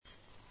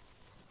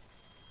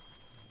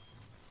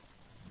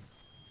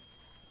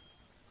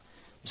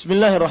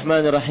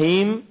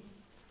Bismillahirrahmanirrahim.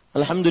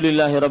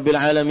 Alhamdulillahirabbil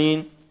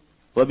alamin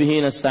wa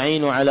bihi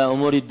nasta'inu ala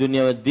umuri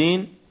dunya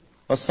waddin.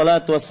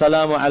 Wassalatu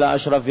wassalamu ala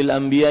asyrafil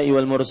anbiya'i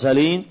wal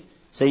mursalin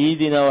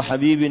sayyidina wa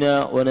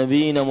habibina wa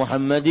nabiyyina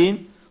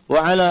Muhammadin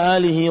wa ala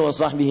alihi wa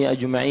sahbihi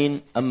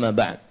ajma'in. Amma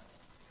ba'd.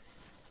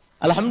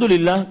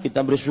 Alhamdulillah,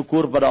 kita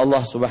bersyukur pada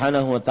Allah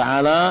Subhanahu wa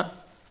taala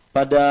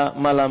pada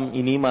malam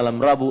ini, malam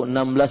Rabu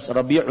 16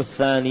 Rabiul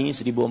Tsani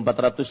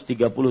 1437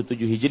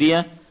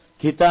 Hijriah.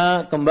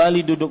 Kita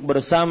kembali duduk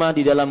bersama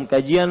di dalam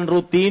kajian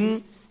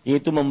rutin,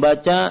 yaitu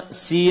membaca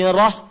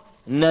Sirah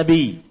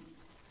Nabi.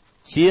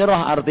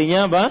 Sirah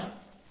artinya apa?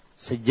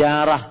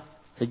 Sejarah.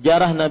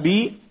 Sejarah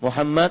Nabi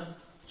Muhammad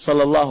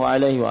sallallahu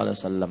alaihi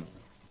wasallam.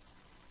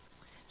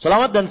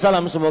 Salawat dan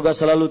salam semoga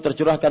selalu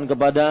tercurahkan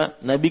kepada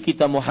Nabi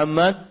kita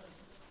Muhammad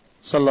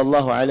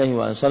sallallahu alaihi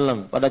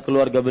wasallam, pada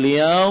keluarga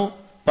beliau,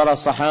 para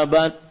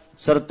sahabat,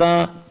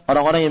 serta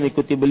orang-orang yang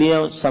mengikuti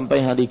beliau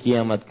sampai hari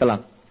kiamat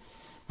kelak.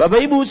 Bapak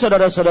Ibu,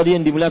 saudara-saudari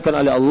yang dimuliakan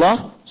oleh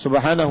Allah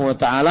Subhanahu wa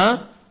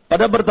taala,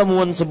 pada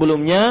pertemuan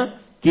sebelumnya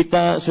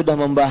kita sudah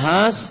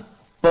membahas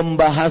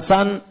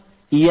pembahasan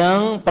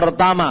yang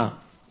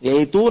pertama,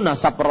 yaitu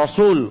nasab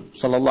Rasul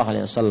sallallahu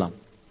alaihi wasallam.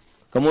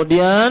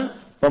 Kemudian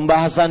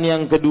pembahasan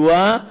yang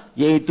kedua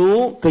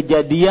yaitu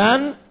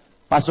kejadian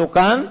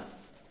pasukan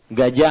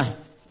gajah.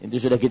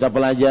 Itu sudah kita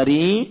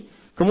pelajari.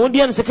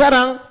 Kemudian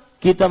sekarang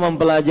kita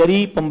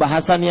mempelajari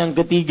pembahasan yang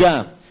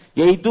ketiga,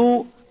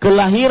 yaitu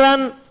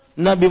kelahiran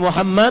Nabi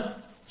Muhammad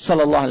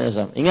sallallahu alaihi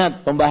wasallam.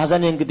 Ingat,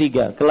 pembahasan yang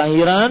ketiga,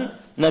 kelahiran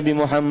Nabi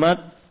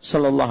Muhammad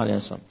sallallahu alaihi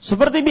wasallam.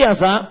 Seperti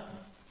biasa,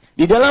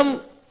 di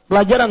dalam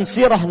pelajaran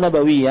sirah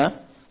nabawiyah,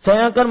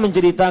 saya akan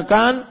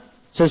menceritakan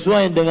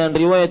sesuai dengan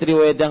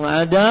riwayat-riwayat yang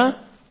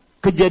ada,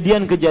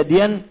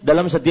 kejadian-kejadian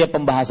dalam setiap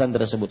pembahasan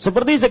tersebut.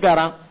 Seperti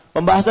sekarang,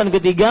 pembahasan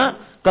ketiga,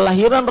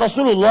 kelahiran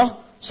Rasulullah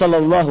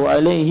sallallahu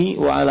alaihi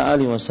wa ala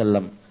alihi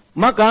wasallam.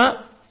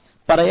 Maka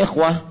para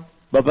ikhwah,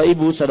 Bapak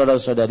Ibu,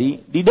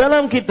 saudara-saudari, di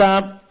dalam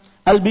kitab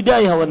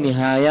Al-Bidayah wan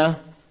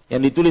Nihayah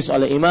yang ditulis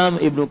oleh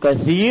Imam Ibnu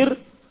Katsir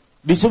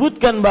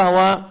disebutkan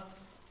bahwa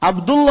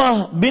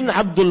Abdullah bin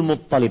Abdul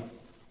Muttalib.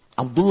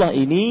 Abdullah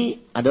ini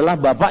adalah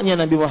bapaknya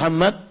Nabi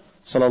Muhammad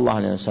sallallahu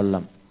alaihi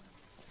wasallam.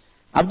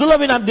 Abdullah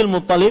bin Abdul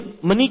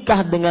Muttalib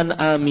menikah dengan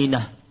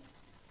Aminah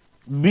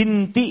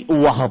binti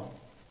Wahab.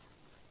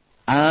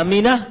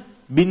 Aminah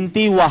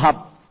binti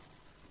Wahab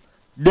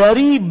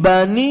dari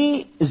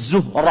Bani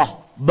Zuhrah.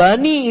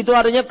 Bani itu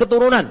artinya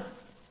keturunan.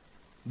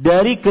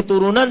 Dari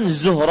keturunan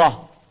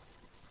Zuhrah.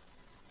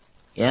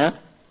 Ya.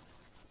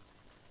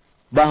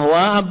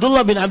 Bahwa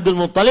Abdullah bin Abdul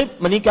Muttalib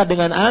menikah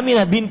dengan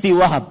Aminah binti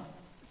Wahab.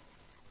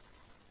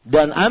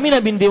 Dan Aminah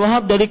binti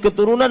Wahab dari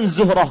keturunan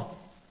Zuhrah.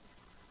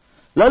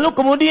 Lalu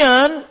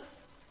kemudian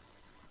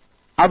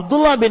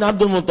Abdullah bin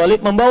Abdul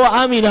Muttalib membawa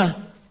Aminah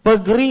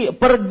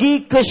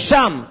pergi ke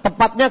Syam,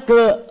 tepatnya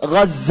ke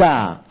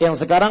Gaza yang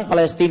sekarang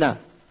Palestina,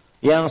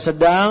 yang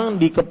sedang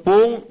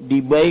dikepung,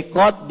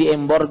 diboikot,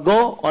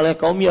 diembargo oleh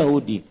kaum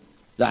Yahudi.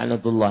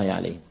 La'natullahi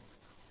alaihim.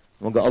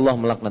 Semoga Allah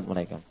melaknat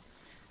mereka.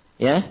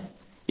 Ya,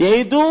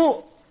 yaitu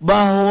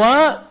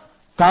bahwa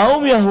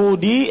kaum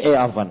Yahudi,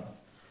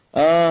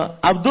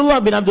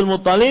 Abdullah bin Abdul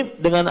Muttalib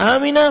dengan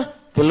Aminah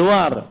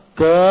keluar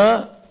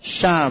ke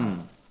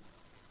Syam,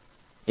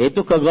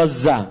 yaitu ke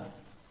Gaza,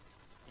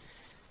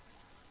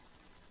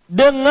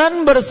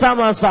 dengan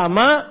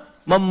bersama-sama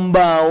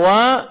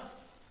membawa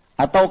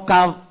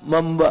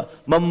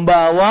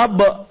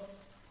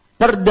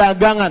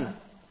perdagangan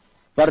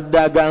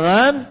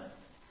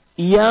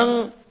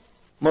yang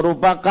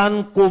merupakan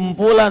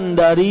kumpulan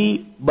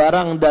dari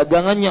barang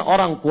dagangannya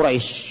orang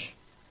Quraisy.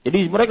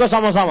 Jadi mereka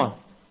sama-sama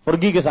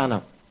pergi ke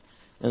sana.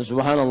 Dan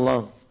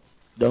subhanallah,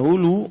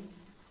 dahulu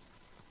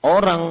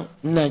orang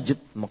Najd,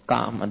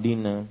 Mekah,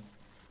 Madinah,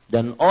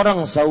 dan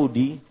orang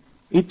Saudi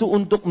itu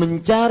untuk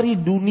mencari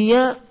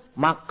dunia,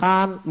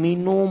 makan,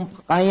 minum,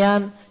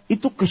 pakaian,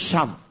 itu ke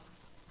Syam.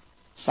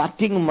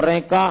 Saking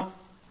mereka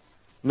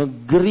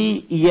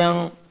negeri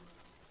yang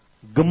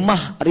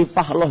gemah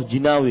rifahlah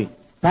jinawi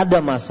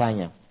pada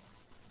masanya.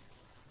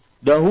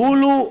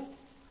 Dahulu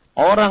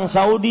orang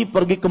Saudi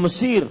pergi ke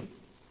Mesir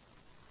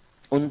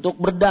untuk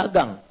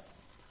berdagang.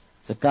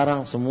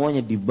 Sekarang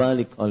semuanya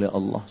dibalik oleh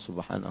Allah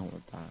Subhanahu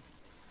wa taala.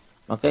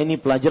 Maka ini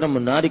pelajaran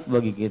menarik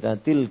bagi kita.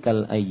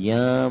 Tilkal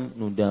ayyam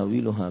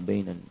nudawiluha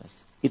bainan nas.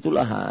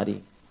 Itulah hari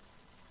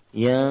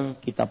yang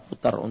kita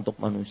putar untuk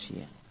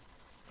manusia.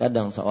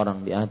 Kadang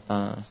seorang di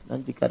atas,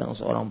 nanti kadang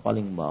seorang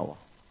paling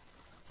bawah.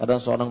 Kadang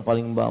seorang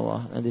paling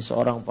bawah, nanti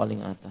seorang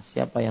paling atas.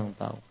 Siapa yang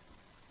tahu?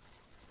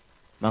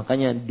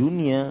 Makanya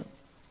dunia,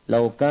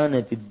 lau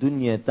kanatid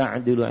dunya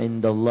ta'dilu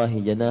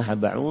 'indallahi janaha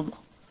ba'udah,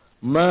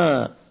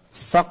 ma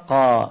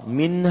saqa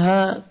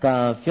minha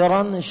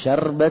kafiran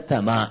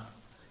syarbata ma.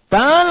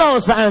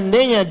 Kalau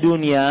seandainya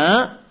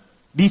dunia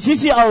di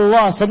sisi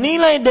Allah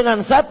senilai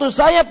dengan satu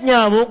sayap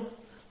nyamuk,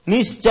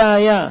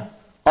 niscaya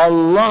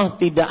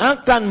Allah tidak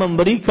akan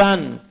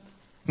memberikan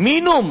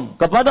minum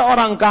kepada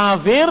orang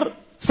kafir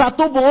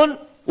satu pun,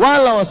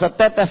 walau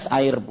setetes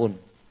air pun.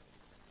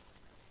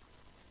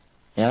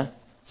 Ya,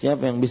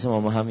 Siapa yang bisa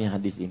memahami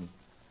hadis ini?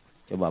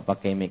 Coba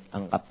pakai mic,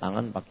 angkat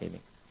tangan pakai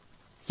mic.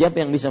 Siapa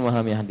yang bisa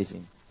memahami hadis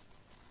ini?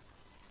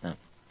 Nah,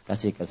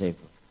 kasih ke saya.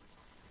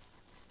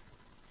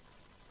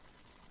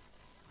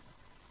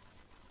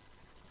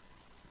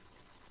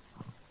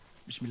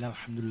 Bismillah,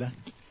 alhamdulillah.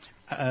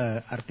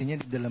 Artinya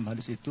di dalam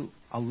hadis itu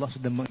Allah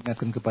sudah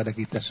mengingatkan kepada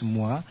kita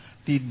semua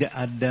tidak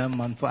ada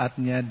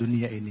manfaatnya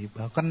dunia ini,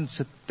 bahkan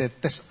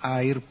setetes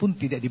air pun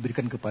tidak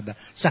diberikan kepada,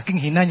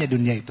 saking hinanya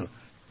dunia itu.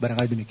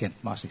 Barangkali demikian.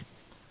 Makasih.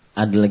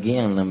 Ada lagi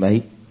yang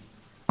nambahi?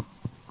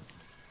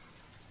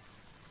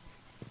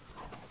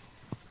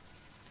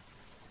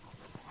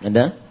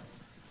 Ada?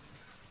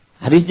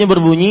 Hadisnya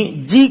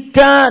berbunyi,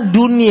 jika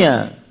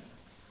dunia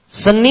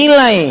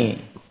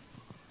senilai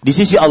di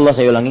sisi Allah,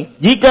 saya ulangi,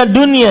 jika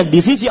dunia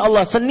di sisi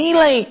Allah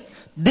senilai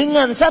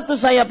dengan satu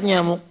sayap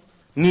nyamuk,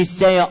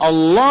 niscaya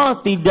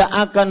Allah tidak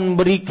akan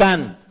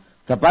berikan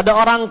kepada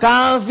orang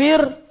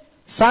kafir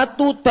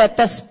satu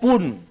tetes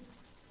pun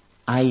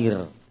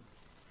air.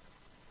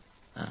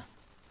 Nah,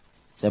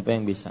 siapa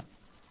yang bisa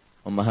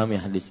memahami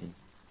hadis ini?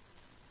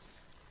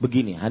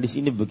 Begini, hadis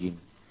ini begini.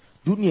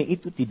 Dunia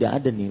itu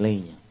tidak ada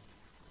nilainya.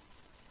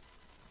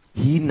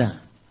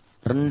 Hina,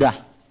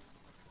 rendah.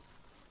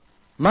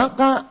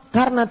 Maka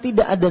karena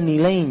tidak ada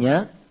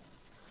nilainya,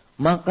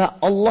 maka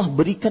Allah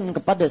berikan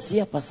kepada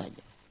siapa saja.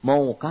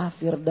 Mau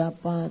kafir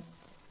dapat,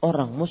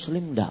 orang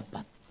muslim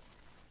dapat.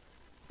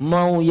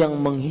 Mau yang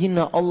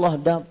menghina Allah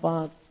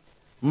dapat,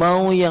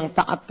 mau yang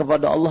taat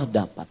kepada Allah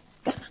dapat.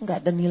 Karena nggak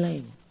ada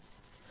nilainya.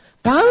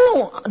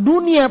 Kalau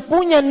dunia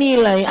punya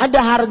nilai,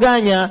 ada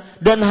harganya,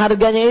 dan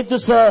harganya itu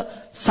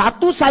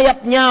satu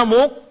sayap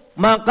nyamuk,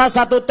 maka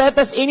satu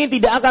tetes ini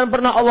tidak akan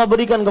pernah Allah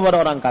berikan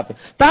kepada orang kafir.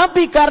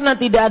 Tapi karena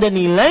tidak ada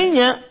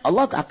nilainya,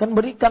 Allah akan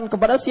berikan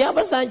kepada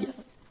siapa saja.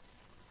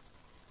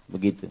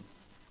 Begitu.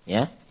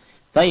 Ya.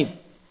 Baik.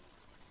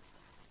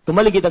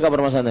 Kembali kita ke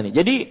permasalahan ini.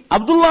 Jadi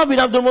Abdullah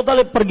bin Abdul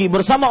Muthalib pergi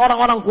bersama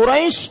orang-orang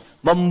Quraisy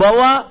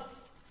membawa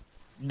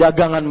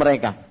dagangan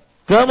mereka.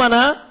 Ke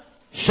mana?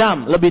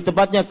 Syam, lebih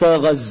tepatnya ke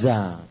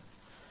Gaza.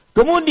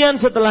 Kemudian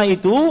setelah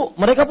itu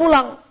mereka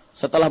pulang.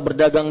 Setelah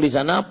berdagang di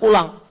sana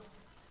pulang.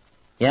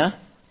 Ya.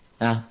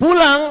 Nah,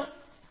 pulang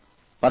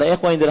para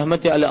ikhwan yang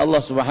dirahmati oleh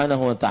Allah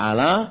Subhanahu wa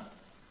taala,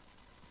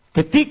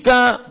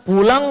 ketika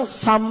pulang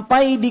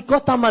sampai di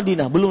kota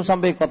Madinah, belum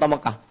sampai kota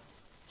Mekah.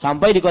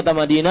 Sampai di kota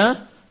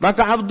Madinah,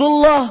 maka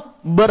Abdullah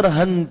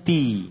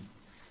berhenti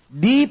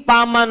di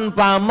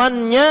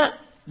paman-pamannya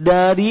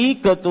dari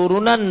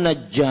keturunan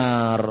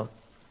Najjar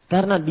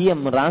karena dia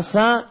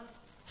merasa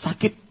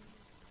sakit.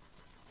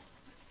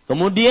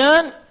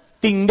 Kemudian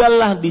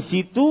tinggallah di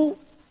situ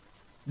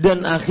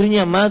dan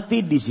akhirnya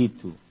mati di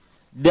situ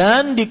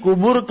dan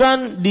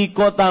dikuburkan di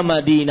kota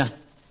Madinah.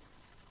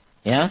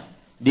 Ya,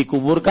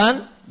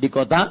 dikuburkan di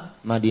kota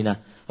Madinah.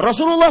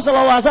 Rasulullah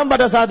SAW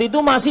pada saat itu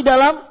masih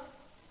dalam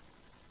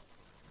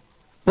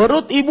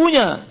perut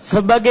ibunya,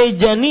 sebagai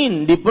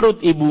janin di perut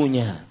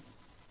ibunya.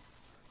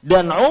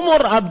 Dan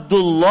umur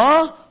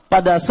Abdullah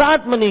pada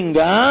saat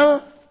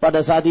meninggal,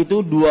 pada saat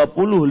itu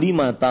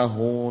 25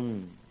 tahun.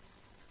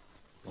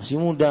 Masih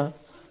muda.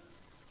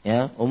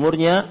 Ya,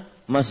 umurnya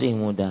masih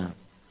muda.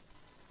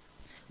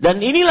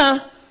 Dan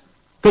inilah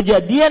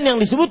kejadian yang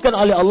disebutkan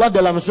oleh Allah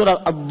dalam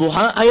surah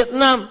Ad-Duha ayat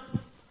 6.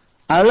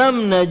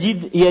 Alam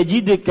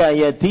yajidka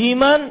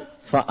yatiman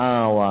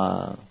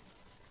fa'awa.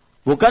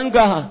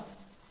 Bukankah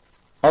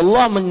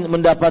Allah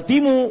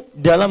mendapatimu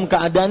dalam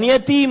keadaan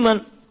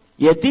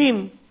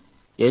yatim,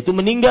 yaitu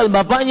meninggal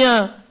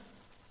bapaknya.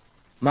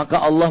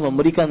 Maka Allah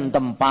memberikan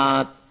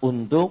tempat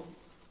untuk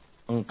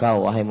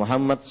engkau, wahai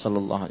Muhammad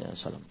sallallahu alaihi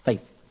wasallam. Baik.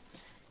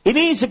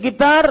 Ini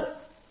sekitar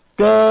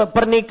ke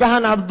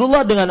pernikahan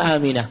Abdullah dengan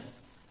Aminah.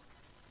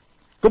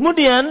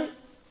 Kemudian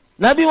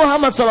Nabi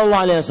Muhammad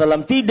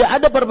SAW tidak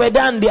ada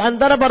perbedaan di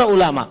antara para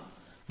ulama.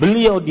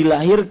 Beliau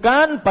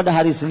dilahirkan pada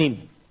hari Senin.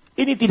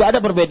 Ini tidak ada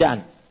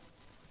perbedaan.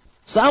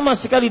 Sama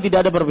sekali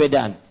tidak ada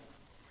perbedaan.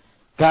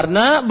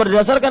 Karena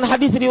berdasarkan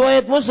hadis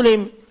riwayat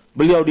Muslim,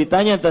 beliau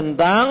ditanya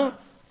tentang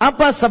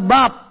apa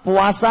sebab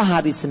puasa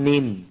hari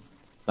Senin.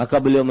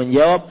 Maka beliau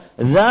menjawab,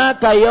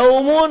 "Dzaka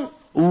yaumun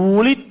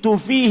wulidtu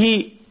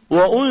fihi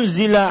wa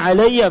unzila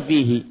alayya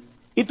fihi."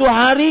 Itu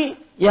hari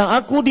yang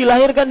aku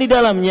dilahirkan di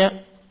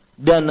dalamnya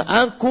dan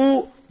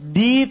aku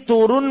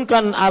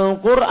diturunkan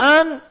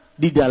Al-Quran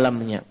di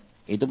dalamnya.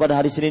 Itu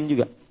pada hari Senin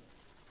juga.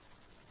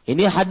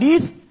 Ini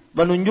hadis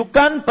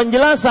menunjukkan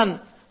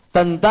penjelasan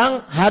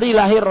tentang hari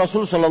lahir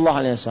Rasul sallallahu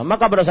alaihi wasallam.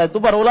 Maka pada saat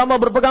itu para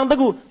ulama berpegang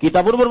teguh,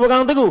 kita pun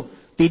berpegang teguh.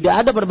 Tidak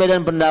ada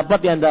perbedaan pendapat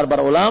di antara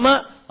para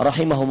ulama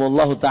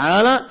rahimahumullahu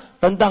taala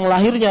tentang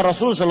lahirnya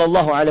Rasul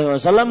sallallahu alaihi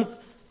wasallam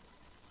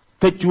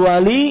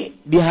kecuali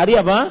di hari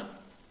apa?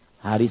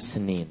 Hari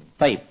Senin.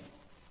 Baik.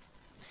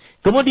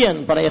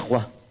 Kemudian para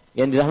ikhwah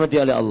yang dirahmati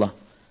oleh Allah,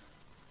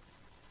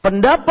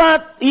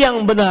 pendapat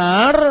yang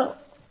benar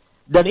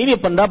dan ini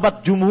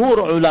pendapat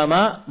jumhur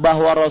ulama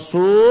bahwa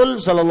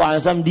Rasul sallallahu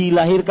alaihi wasallam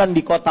dilahirkan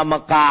di kota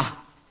Mekah.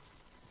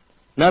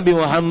 Nabi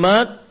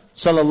Muhammad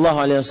sallallahu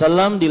alaihi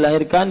wasallam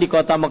dilahirkan di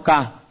kota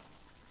Mekah.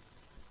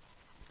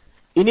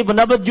 Ini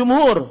pendapat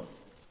jumhur.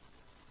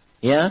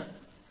 Ya.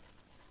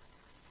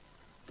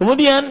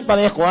 Kemudian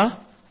para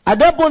ikhwah,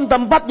 adapun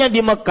tempatnya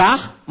di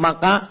Mekah,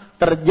 maka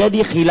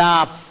terjadi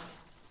khilaf.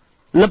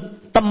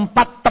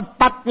 Tempat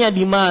tepatnya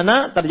di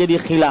mana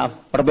terjadi khilaf,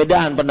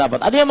 perbedaan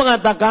pendapat. Ada yang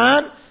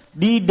mengatakan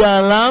di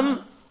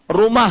dalam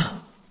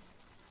rumah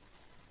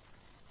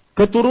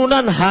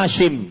keturunan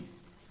Hashim.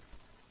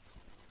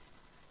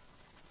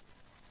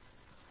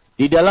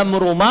 Di dalam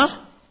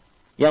rumah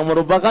yang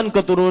merupakan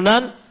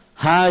keturunan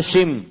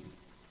Hashim.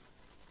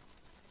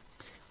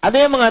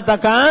 Ada yang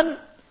mengatakan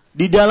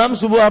di dalam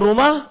sebuah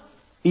rumah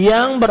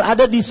yang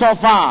berada di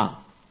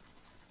sofa.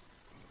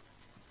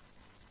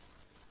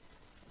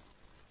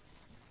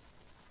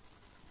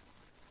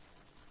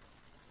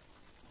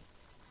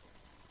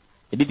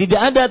 Jadi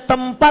tidak ada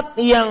tempat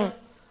yang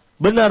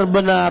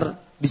benar-benar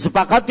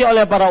disepakati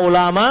oleh para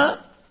ulama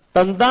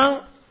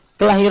tentang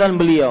kelahiran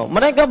beliau.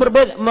 Mereka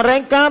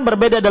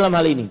berbeda dalam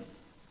hal ini.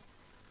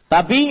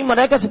 Tapi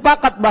mereka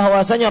sepakat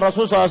bahwasanya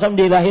Rasulullah SAW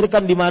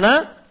dilahirkan di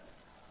mana?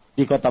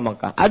 Di kota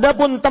Mekah.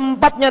 Adapun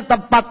tempatnya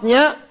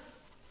tepatnya,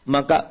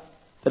 maka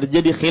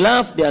terjadi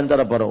khilaf di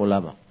antara para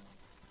ulama.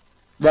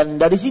 Dan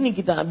dari sini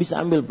kita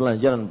bisa ambil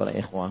pelajaran para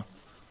ikhwah.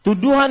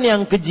 Tuduhan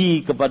yang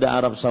keji kepada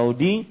Arab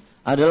Saudi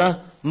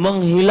adalah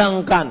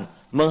menghilangkan,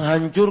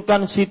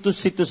 menghancurkan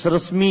situs-situs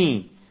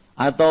resmi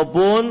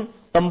ataupun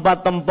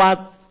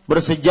tempat-tempat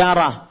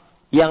bersejarah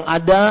yang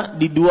ada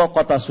di dua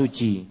kota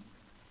suci.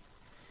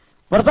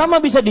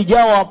 Pertama bisa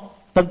dijawab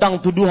tentang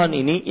tuduhan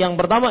ini, yang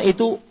pertama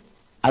itu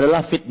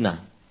adalah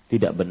fitnah,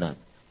 tidak benar.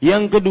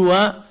 Yang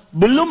kedua,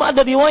 belum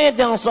ada riwayat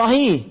yang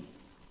sahih.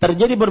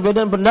 Terjadi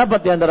perbedaan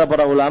pendapat di antara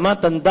para ulama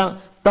tentang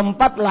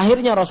tempat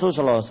lahirnya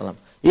Rasulullah SAW.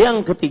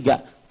 Yang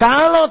ketiga,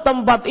 kalau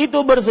tempat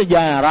itu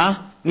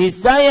bersejarah,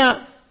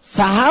 niscaya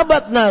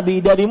sahabat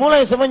Nabi dari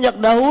mulai semenjak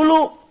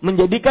dahulu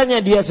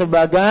menjadikannya dia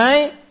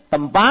sebagai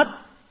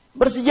tempat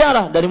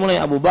bersejarah. Dari mulai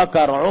Abu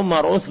Bakar,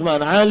 Umar,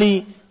 Utsman,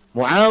 Ali,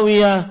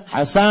 Muawiyah,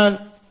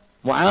 Hasan,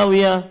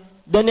 Muawiyah,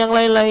 dan yang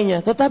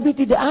lain-lainnya. Tetapi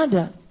tidak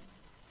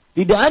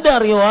ada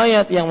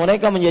riwayat yang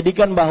mereka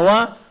menjadikan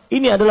bahwa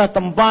ini adalah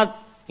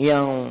tempat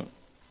yang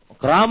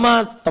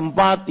keramat,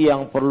 tempat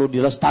yang perlu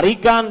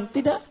dilestarikan.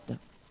 Tidak ada.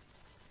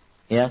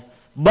 Ya.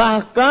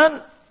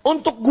 Bahkan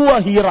untuk Gua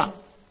Hira,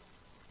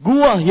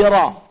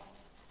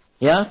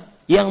 ya,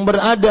 yang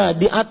berada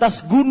di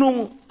atas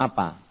gunung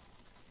apa?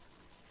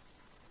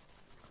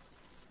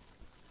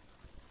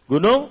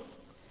 Gunung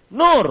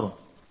Nur,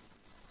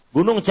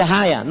 gunung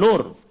cahaya,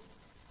 Nur.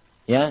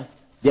 Ya,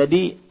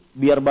 jadi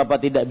biar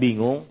Bapak tidak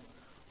bingung,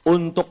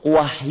 untuk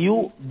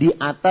wahyu di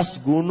atas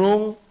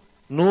gunung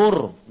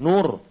Nur,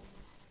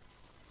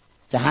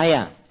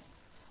 cahaya.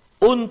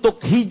 Untuk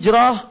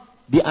hijrah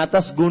di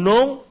atas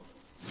gunung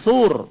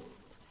Sur.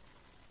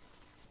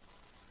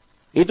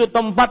 Itu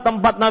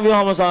tempat-tempat Nabi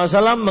Muhammad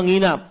SAW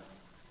menginap.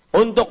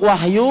 Untuk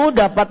wahyu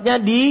dapatnya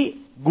di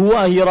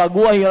Gua Hira.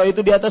 Gua Hira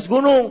itu di atas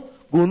gunung.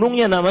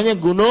 Gunungnya namanya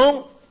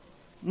Gunung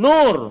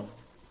Nur.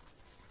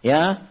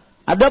 Ya.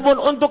 Adapun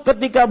untuk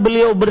ketika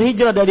beliau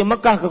berhijrah dari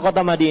Mekah ke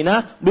kota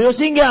Madinah, beliau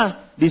singgah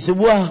di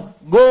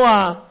sebuah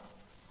goa.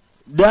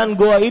 Dan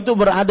goa itu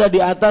berada di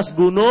atas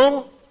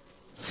gunung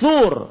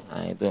Sur.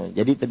 Nah, itu.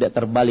 Jadi tidak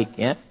terbalik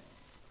ya.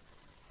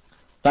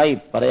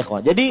 Baik, para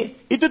ikhwan. Jadi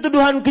itu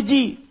tuduhan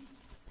keji.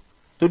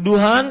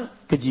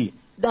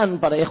 Dan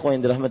para ikhwan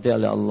yang dirahmati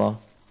oleh Allah,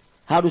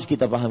 harus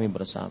kita pahami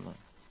bersama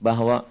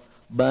bahwa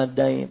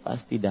badai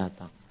pasti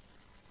datang.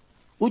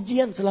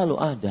 Ujian selalu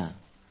ada.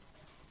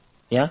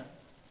 Ya.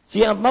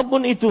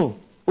 Siapapun itu,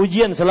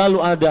 ujian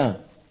selalu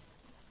ada.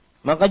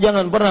 Maka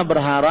jangan pernah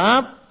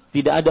berharap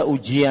tidak ada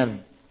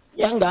ujian.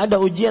 Ya enggak ada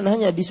ujian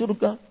hanya di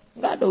surga.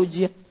 Enggak ada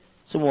ujian.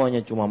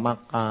 Semuanya cuma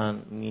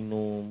makan,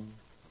 minum,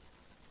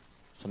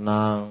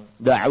 senang.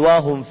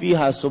 Da'wahum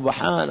fiha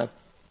subhanak.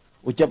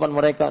 Ucapan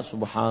mereka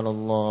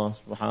subhanallah,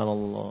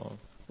 subhanallah.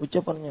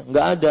 Ucapannya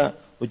enggak ada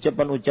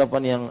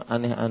ucapan-ucapan yang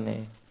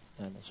aneh-aneh.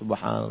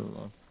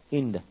 Subhanallah,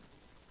 indah.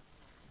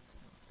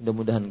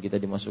 Mudah-mudahan kita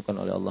dimasukkan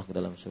oleh Allah ke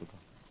dalam surga.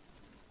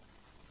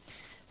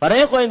 Para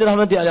ikhwan yang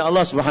dirahmati oleh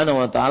Allah Subhanahu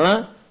wa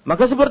taala,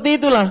 maka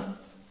seperti itulah.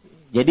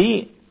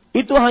 Jadi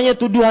itu hanya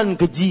tuduhan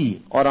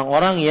keji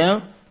orang-orang yang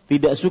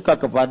tidak suka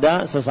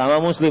kepada sesama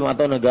muslim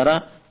atau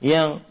negara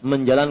yang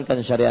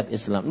menjalankan syariat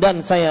Islam.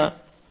 Dan saya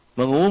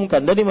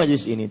mengumumkan dari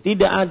majelis ini,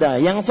 tidak ada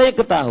yang saya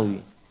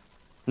ketahui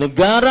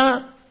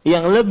negara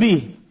yang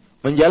lebih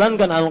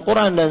menjalankan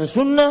Al-Quran dan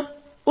Sunnah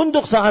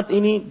untuk saat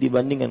ini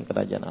dibandingkan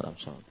kerajaan Arab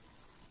Saudi.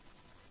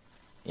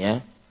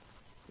 Ya,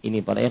 ini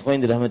para ikhwan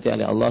yang dirahmati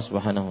oleh Allah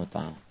Subhanahu wa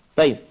taala.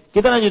 Baik,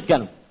 kita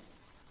lanjutkan.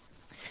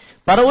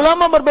 Para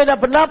ulama berbeda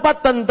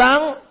pendapat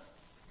tentang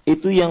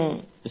itu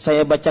yang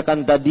saya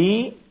bacakan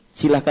tadi.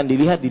 Silahkan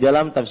dilihat di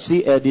dalam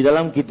tafsir, di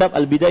dalam kitab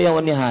Al-Bidayah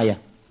wa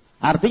Nihayah.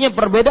 Artinya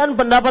perbedaan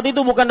pendapat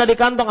itu bukan dari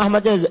kantong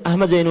Ahmad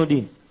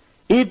Zainuddin.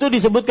 Itu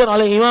disebutkan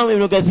oleh Imam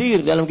Ibnu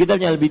Katsir dalam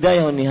kitabnya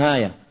Al-Bidayah wa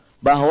Nihayah,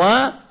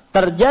 bahwa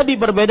terjadi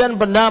perbedaan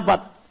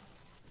pendapat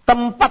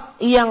tempat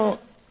yang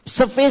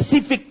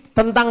spesifik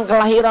tentang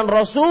kelahiran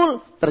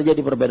Rasul, terjadi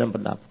perbedaan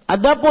pendapat.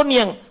 Adapun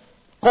yang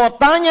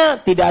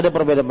kotanya tidak ada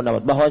perbedaan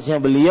pendapat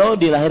bahwasanya beliau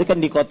dilahirkan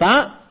di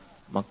kota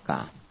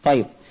Mekah.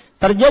 Baik.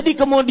 Terjadi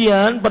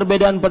kemudian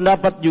perbedaan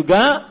pendapat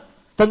juga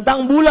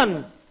tentang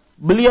bulan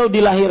beliau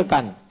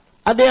dilahirkan.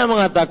 Ada yang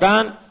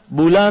mengatakan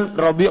bulan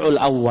Rabiul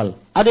Awal,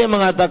 ada yang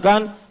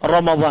mengatakan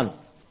Ramadan.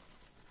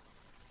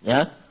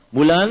 Ya,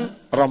 bulan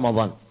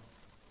Ramadan.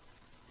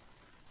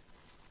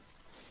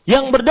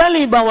 Yang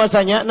berdalih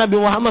bahwasanya Nabi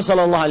Muhammad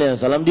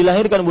SAW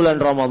dilahirkan bulan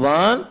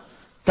Ramadan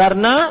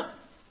karena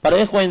para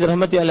ikhwan yang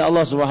dirahmati oleh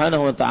Allah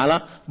Subhanahu wa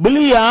taala,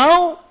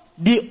 beliau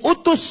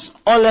diutus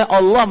oleh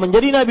Allah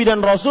menjadi nabi dan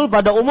rasul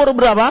pada umur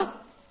berapa?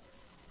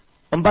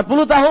 40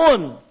 tahun.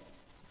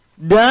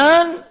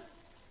 Dan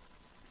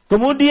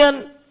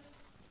kemudian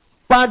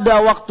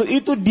pada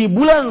waktu itu di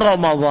bulan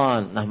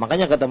Ramadan. Nah,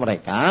 makanya kata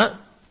mereka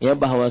ya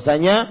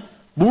bahwasanya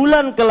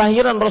bulan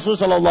kelahiran Rasul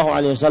sallallahu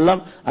alaihi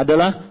wasallam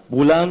adalah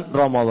bulan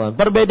Ramadan.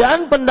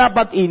 Perbedaan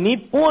pendapat ini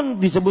pun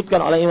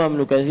disebutkan oleh Imam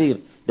Ibnu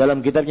Katsir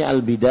dalam kitabnya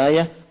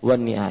Al-Bidayah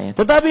wan Nihayah.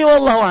 Tetapi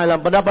wallahu a'lam,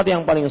 pendapat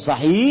yang paling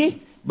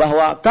sahih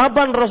bahwa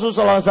kapan Rasul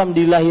sallallahu alaihi wasallam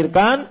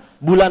dilahirkan,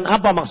 bulan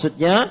apa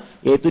maksudnya?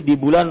 Yaitu di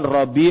bulan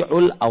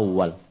Rabiul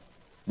Awal.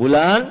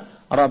 Bulan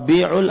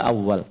Rabiul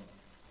Awal.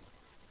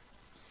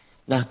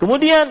 Nah,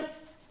 kemudian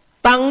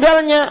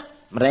tanggalnya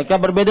mereka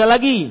berbeda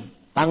lagi.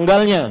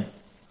 Tanggalnya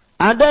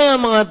ada yang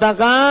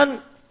mengatakan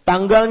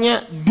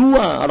tanggalnya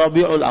 2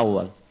 Rabiul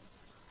Awal.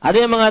 Ada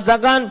yang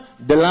mengatakan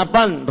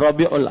 8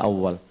 Rabiul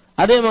Awal.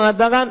 Ada yang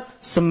mengatakan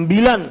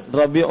 9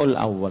 Rabiul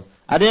Awal.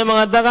 Ada yang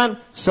mengatakan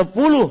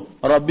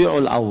 10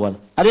 Rabiul Awal.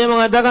 Ada yang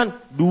mengatakan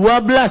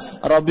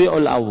 12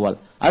 Rabiul Awal.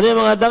 Ada yang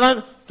mengatakan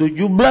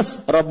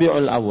 17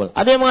 Rabiul Awal.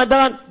 Ada yang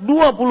mengatakan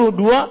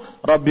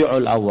 22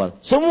 Rabiul Awal.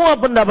 Semua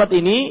pendapat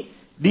ini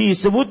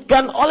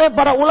disebutkan oleh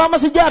para ulama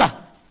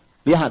sejarah.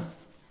 Lihat,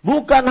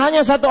 bukan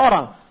hanya satu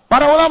orang.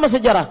 Para ulama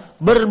sejarah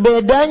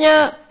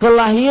berbedanya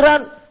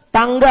kelahiran,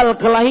 tanggal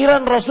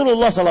kelahiran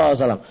Rasulullah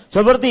SAW.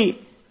 Seperti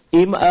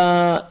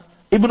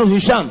Ibnu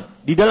Hisham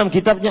di dalam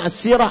kitabnya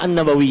Sirah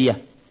An-Nabawiyah.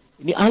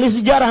 Ini ahli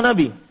sejarah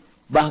Nabi.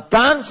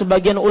 Bahkan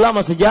sebagian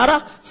ulama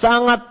sejarah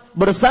sangat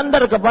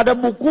bersandar kepada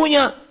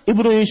bukunya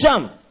Ibnu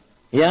Hisham.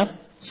 Ya,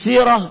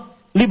 Sirah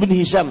Ibnu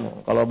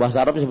Hisham. Kalau bahasa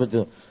Arab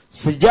seperti itu.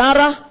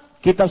 Sejarah,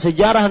 kitab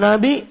sejarah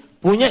Nabi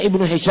punya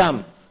Ibnu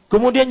Hisham.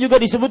 Kemudian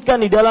juga disebutkan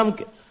di dalam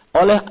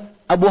oleh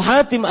Abu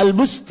Hatim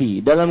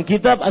Al-Busti dalam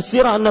kitab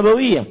As-Sirah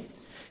An-Nabawiyah.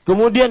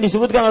 Kemudian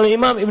disebutkan oleh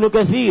Imam Ibnu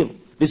Katsir,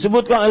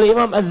 disebutkan oleh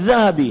Imam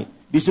Az-Zahabi,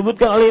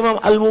 disebutkan oleh Imam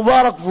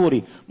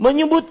Al-Mubarakfuri,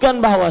 menyebutkan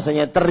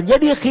bahwasanya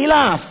terjadi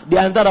khilaf di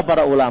antara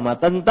para ulama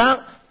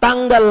tentang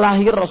tanggal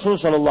lahir Rasul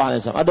sallallahu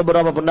alaihi wasallam. Ada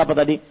berapa pendapat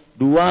tadi?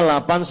 2,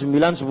 8,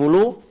 9, 10,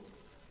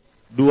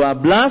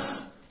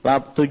 12,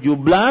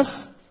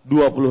 17,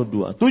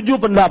 22.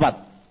 7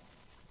 pendapat.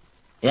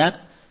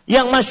 Ya.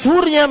 Yang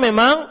masyhurnya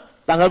memang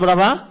tanggal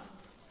berapa?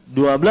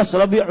 12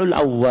 Rabiul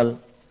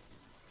Awal.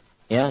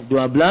 Ya,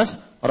 12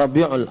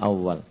 Rabiul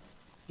Awal.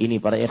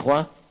 Ini para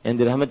ikhwah yang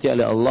dirahmati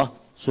oleh Allah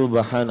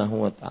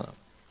Subhanahu wa ta'ala.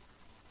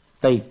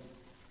 Baik.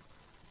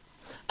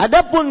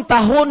 Adapun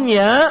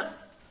tahunnya,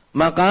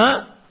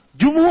 maka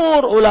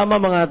jumhur ulama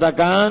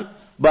mengatakan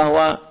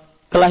bahwa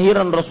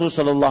kelahiran Rasul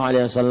sallallahu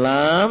alaihi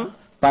wasallam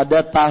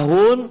pada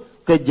tahun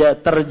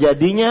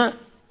terjadinya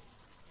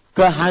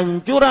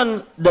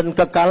kehancuran dan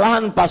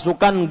kekalahan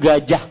pasukan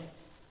gajah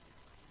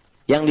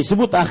yang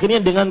disebut akhirnya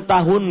dengan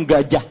tahun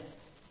gajah.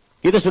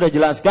 Kita sudah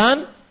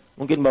jelaskan,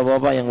 mungkin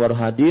bapak-bapak yang baru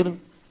hadir,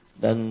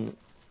 dan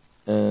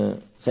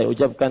saya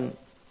ucapkan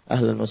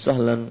ahlan wa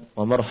sahlan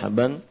wa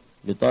marhaban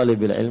bi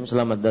talibil ilm,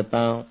 selamat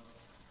datang,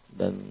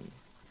 dan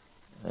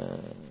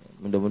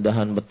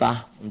mudah-mudahan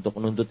betah untuk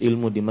menuntut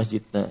ilmu di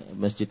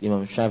masjid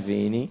Imam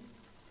Syafi'i ini.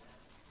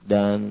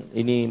 Dan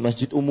ini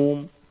masjid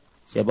umum,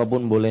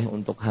 siapapun boleh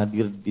untuk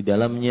hadir di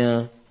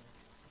dalamnya,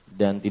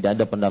 dan tidak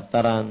ada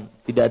pendaftaran,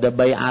 tidak ada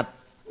baiat,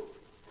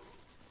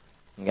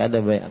 nggak ada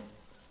baiat.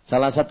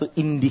 Salah satu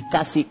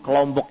indikasi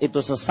kelompok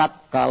itu sesat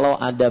kalau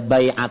ada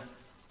baiat.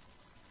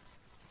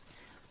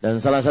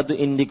 Dan salah satu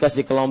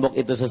indikasi kelompok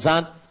itu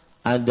sesat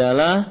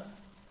adalah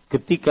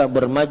ketika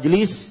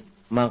bermajlis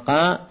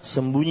maka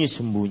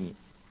sembunyi-sembunyi.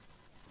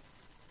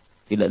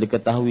 Tidak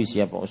diketahui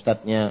siapa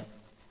ustadznya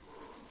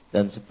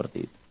dan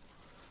seperti itu.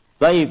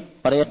 Baik,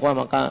 para ikhwah,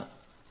 maka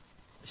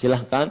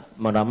silahkan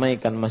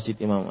meramaikan masjid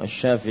Imam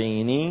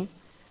Asy-Syafi'i ini,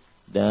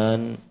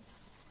 dan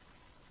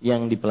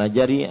yang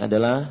dipelajari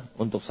adalah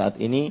untuk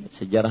saat ini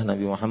sejarah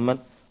Nabi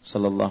Muhammad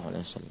sallallahu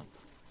alaihi wasallam.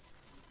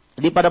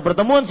 Jadi pada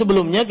pertemuan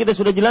sebelumnya kita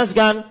sudah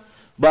jelaskan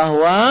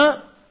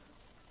bahwa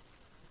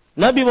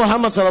Nabi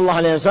Muhammad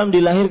SAW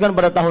dilahirkan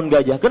pada tahun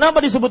gajah.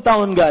 Kenapa disebut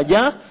tahun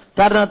gajah?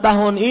 Karena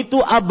tahun itu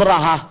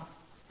Abrahah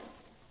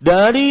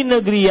dari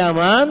negeri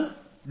Yaman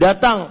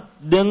datang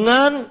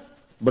dengan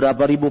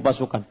berapa ribu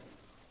pasukan?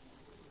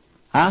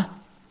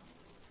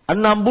 60.000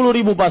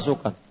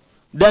 pasukan.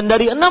 Dan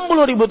dari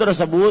 60.000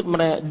 tersebut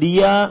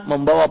dia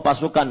membawa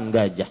pasukan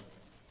gajah.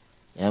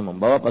 Ya,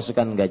 membawa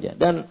pasukan gajah.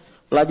 Dan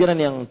pelajaran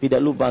yang tidak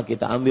lupa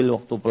kita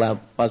ambil waktu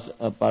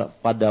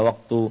pada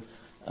waktu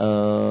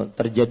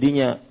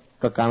terjadinya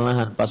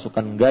kekalahan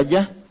pasukan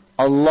gajah,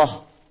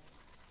 Allah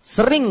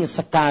sering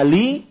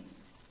sekali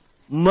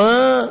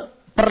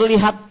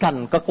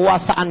memperlihatkan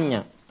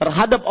kekuasaannya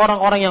terhadap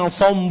orang-orang yang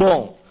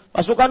sombong.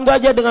 Pasukan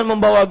gajah dengan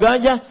membawa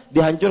gajah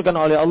dihancurkan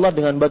oleh Allah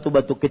dengan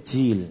batu-batu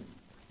kecil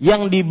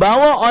yang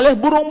dibawa oleh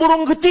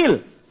burung-burung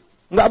kecil,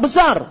 enggak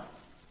besar.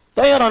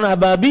 Tayran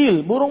ababil,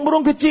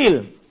 burung-burung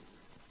kecil.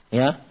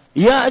 Ya,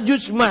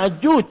 Ya'juj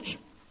Ma'juj,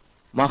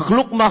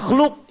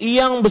 makhluk-makhluk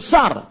yang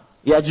besar.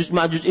 Ya'juj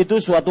Ma'juj itu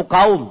suatu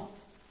kaum.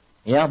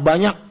 Ya,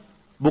 banyak.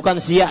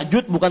 Bukan si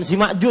Ya'juj, bukan si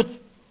Ma'juj.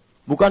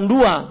 Bukan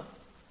dua.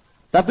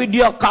 Tapi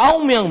dia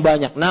kaum yang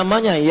banyak.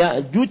 Namanya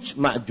Ya'juj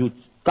Ma'juj.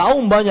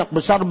 Kaum banyak,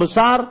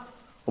 besar-besar,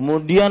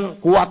 kemudian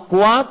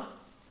kuat-kuat,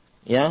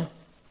 ya.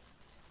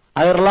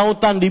 Air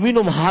lautan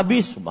diminum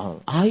habis,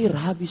 air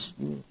habis.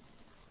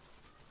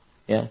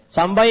 Ya,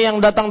 sampai yang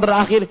datang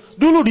terakhir,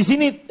 dulu di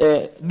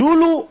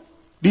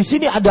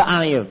sini ada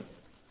air,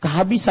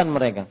 kehabisan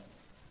mereka.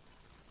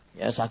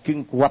 Ya,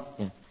 saking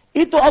kuatnya.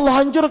 Itu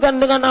Allah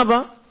hancurkan dengan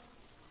apa?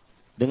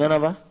 Dengan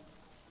apa?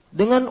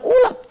 Dengan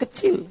ulat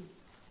kecil.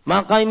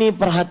 Maka ini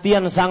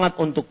perhatian sangat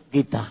untuk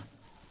kita.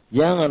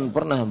 Jangan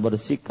pernah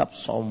bersikap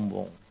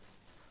sombong.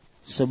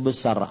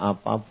 Sebesar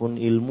apapun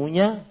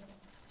ilmunya,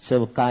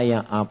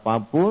 sekaya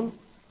apapun,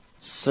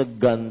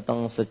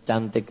 seganteng,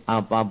 secantik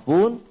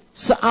apapun,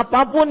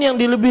 seapapun yang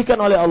dilebihkan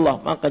oleh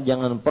Allah, maka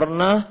jangan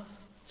pernah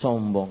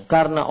sombong.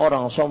 Karena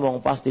orang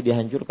sombong pasti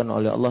dihancurkan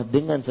oleh Allah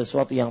dengan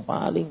sesuatu yang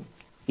paling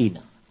hina.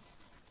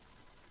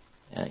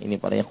 Ya, ini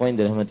para ikhwan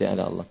dirahmati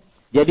oleh Allah.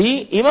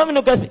 Jadi Imam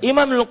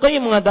Ibnu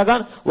Qayyim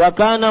mengatakan wa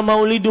kana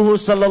mauliduhu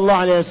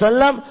sallallahu alaihi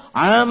wasallam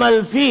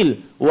amal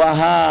fil wa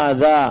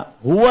hadza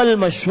huwal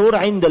masyhur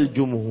 'indal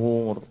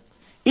jumhur.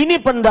 Ini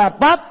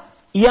pendapat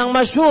yang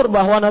masyhur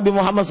bahwa Nabi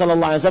Muhammad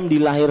sallallahu alaihi wasallam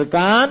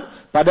dilahirkan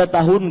pada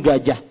tahun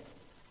gajah.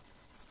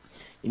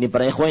 Ini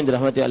para ikhwan yang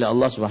dirahmati oleh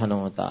Allah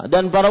Subhanahu wa taala.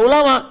 Dan para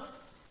ulama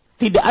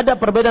tidak ada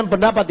perbedaan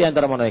pendapat di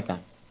antara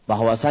mereka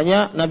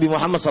bahwasanya Nabi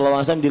Muhammad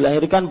SAW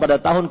dilahirkan pada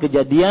tahun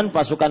kejadian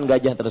pasukan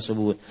gajah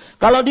tersebut.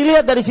 Kalau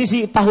dilihat dari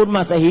sisi tahun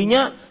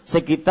Masehinya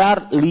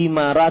sekitar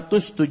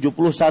 571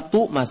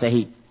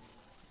 Masehi.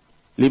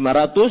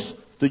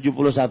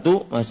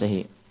 571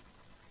 Masehi.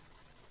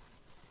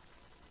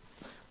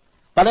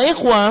 Para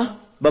ikhwah,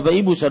 Bapak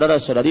Ibu,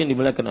 saudara-saudari yang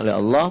dimuliakan oleh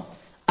Allah,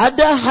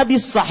 ada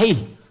hadis sahih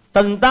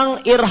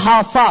tentang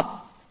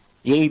irhasat,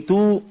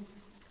 yaitu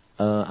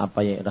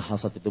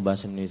irhasat itu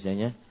bahasa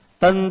Indonesianya?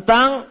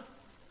 Tentang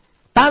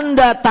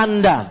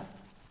tanda-tanda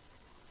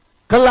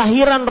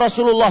kelahiran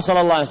Rasulullah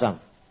sallallahu alaihi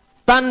wasallam.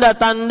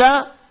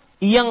 Tanda-tanda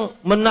yang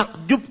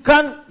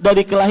menakjubkan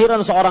dari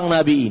kelahiran seorang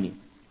nabi ini.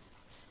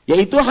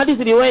 Yaitu hadis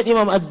riwayat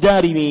Imam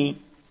Ad-Darimi.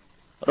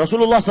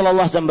 Rasulullah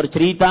sallallahu alaihi wasallam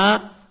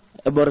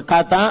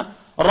berkata,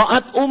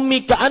 "Ra'at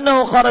ummi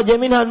ka'annahu kharaja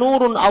minha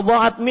nurun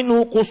adha'at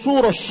minhu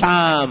qusur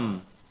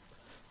Syam."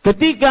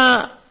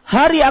 Ketika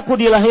hari aku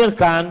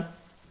dilahirkan,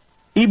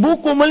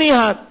 ibuku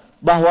melihat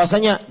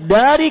bahwasanya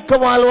dari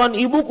kemaluan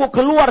ibuku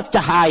keluar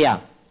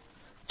cahaya.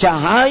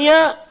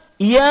 Cahaya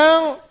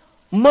yang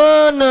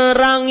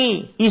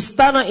menerangi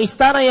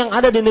istana-istana yang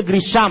ada di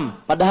negeri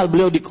Syam, padahal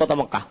beliau di kota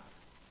Mekah.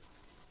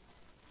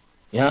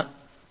 Ya,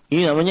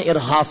 ini namanya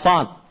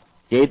irhasat,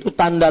 yaitu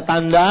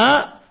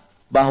tanda-tanda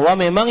bahwa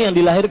memang yang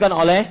dilahirkan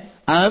oleh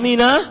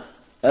Aminah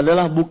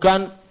adalah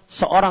bukan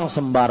seorang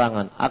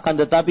sembarangan, akan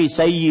tetapi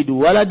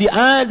sayyidu waladi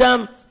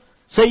Adam,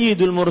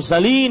 sayyidul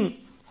mursalin,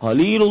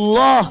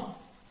 khalilullah,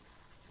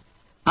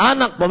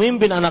 anak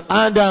pemimpin anak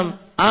Adam,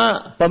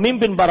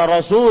 pemimpin para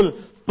rasul,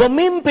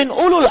 pemimpin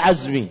ulul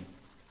azmi.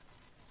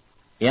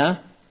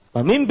 Ya,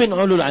 pemimpin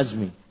ulul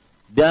azmi.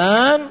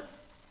 Dan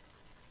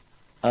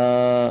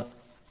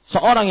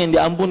seorang yang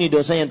diampuni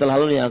dosanya yang telah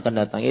lalu yang akan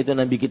datang, yaitu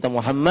Nabi kita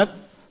Muhammad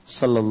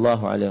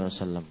sallallahu alaihi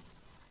wasallam.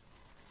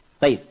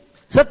 Baik.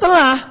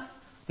 Setelah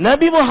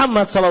Nabi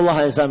Muhammad sallallahu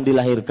alaihi wasallam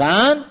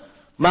dilahirkan,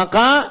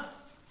 maka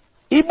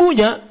ibu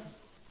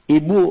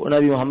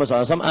Nabi Muhammad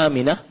sallallahu alaihi wasallam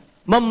Aminah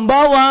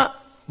membawa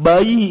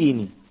bayi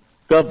ini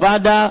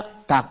kepada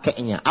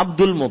kakeknya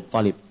Abdul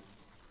Muttalib.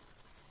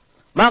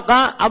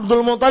 Maka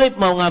Abdul Muttalib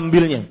mau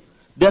ngambilnya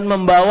dan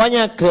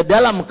membawanya ke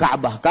dalam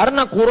Ka'bah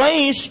karena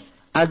Quraisy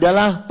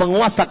adalah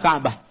penguasa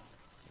Ka'bah.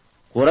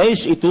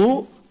 Quraisy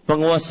itu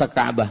penguasa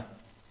Ka'bah.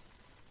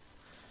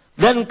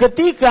 Dan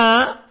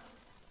ketika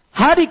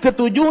hari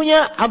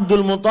ketujuhnya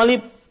Abdul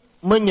Muttalib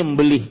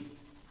menyembelih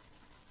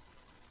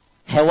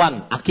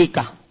hewan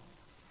akikah.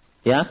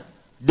 Ya.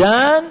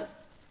 Dan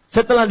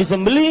setelah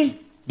disembelih,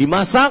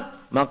 dimasak,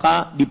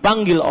 maka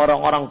dipanggil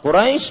orang-orang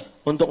Quraisy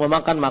untuk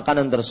memakan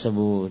makanan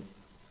tersebut.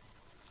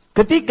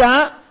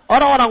 Ketika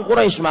orang-orang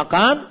Quraisy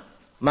makan,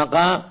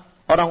 maka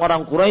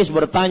orang-orang Quraisy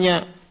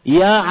bertanya,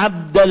 "Ya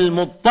Abdul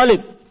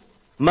Muttalib,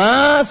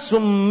 ma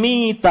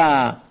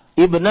summita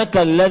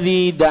ibnaka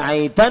alladhi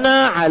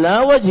da'aitana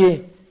ala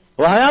wajhi?"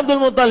 Wahai Abdul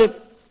Muttalib,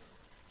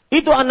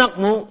 itu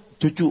anakmu,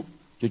 cucu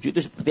itu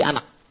seperti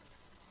anak.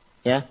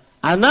 Ya,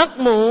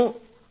 anakmu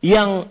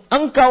yang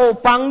engkau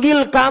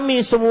panggil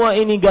kami semua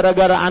ini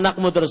gara-gara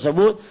anakmu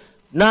tersebut,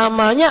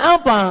 namanya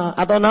apa?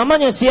 Atau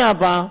namanya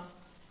siapa?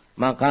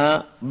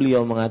 Maka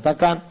beliau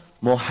mengatakan,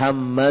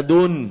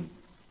 Muhammadun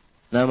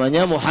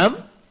Namanya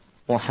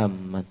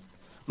Muhammad.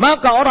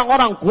 Maka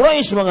orang-orang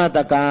Quraisy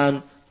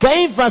mengatakan,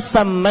 "Kaifa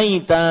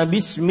sammaita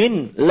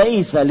bismin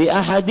laisa li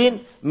ahadin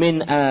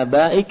min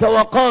abaika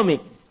wa qaumik?"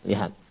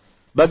 Lihat.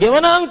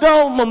 Bagaimana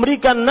engkau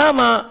memberikan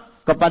nama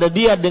kepada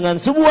dia dengan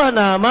sebuah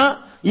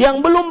nama yang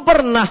belum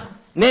pernah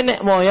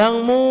nenek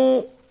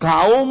moyangmu,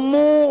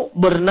 kaummu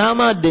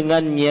bernama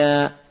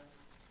dengannya.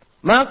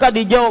 Maka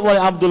dijawab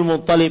oleh Abdul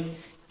Muttalib,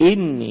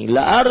 "Inni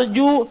la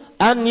arju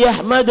an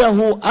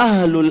yahmadahu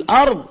ahlul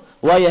ard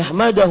wa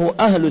yahmadahu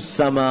ahlus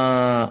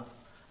sama."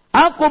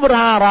 Aku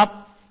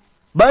berharap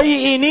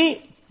bayi ini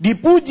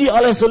dipuji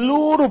oleh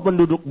seluruh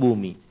penduduk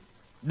bumi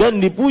dan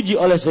dipuji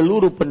oleh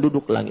seluruh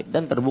penduduk langit,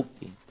 dan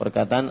terbukti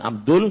perkataan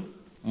Abdul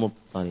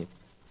Muttalib.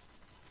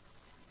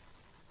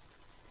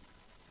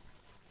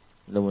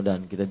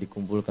 Mudah-mudahan kita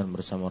dikumpulkan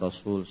bersama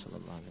Rasul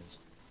sallallahu alaihi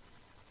wasallam.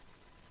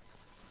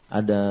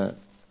 Ada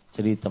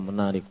cerita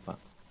menarik, Pak.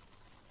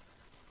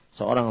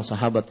 Seorang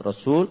sahabat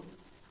Rasul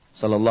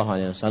sallallahu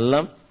alaihi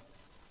wasallam,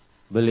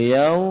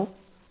 beliau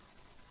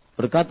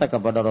berkata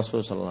kepada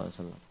Rasul sallallahu alaihi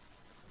wasallam,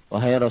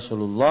 "Wahai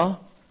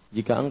Rasulullah,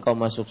 jika engkau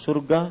masuk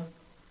surga,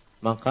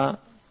 maka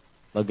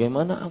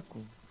bagaimana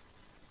aku?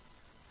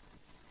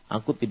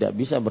 Aku tidak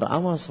bisa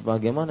beramal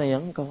sebagaimana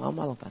yang engkau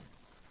amalkan."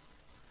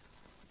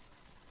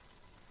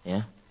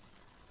 Ya.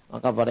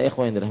 Maka para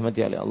ikhwan yang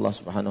dirahmati oleh Allah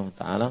Subhanahu wa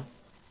taala,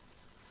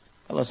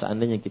 kalau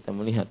seandainya kita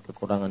melihat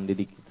kekurangan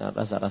diri kita,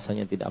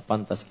 rasa-rasanya tidak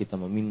pantas kita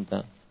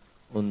meminta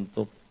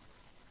untuk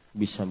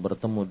bisa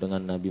bertemu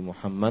dengan Nabi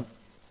Muhammad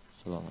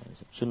sallallahu alaihi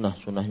wasallam.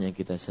 Sunnah-sunnahnya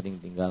kita sering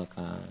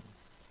tinggalkan.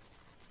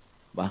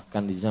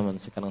 Bahkan di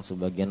zaman sekarang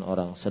sebagian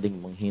orang sering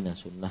menghina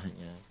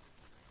sunnahnya.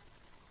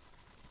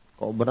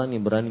 Kok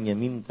berani-beraninya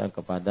minta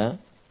kepada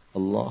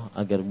Allah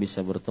agar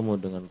bisa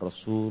bertemu dengan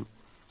Rasul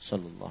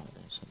sallallahu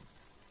alaihi wasallam.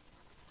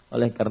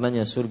 Oleh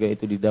karenanya surga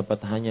itu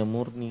didapat hanya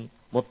murni,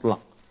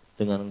 mutlak,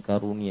 dengan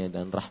karunia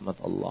dan rahmat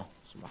Allah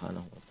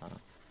Subhanahu wa taala.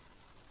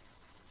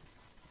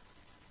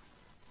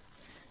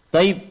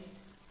 Taib.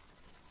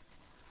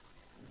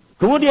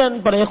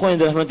 Kemudian para ikhwan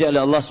yang dirahmati oleh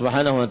Allah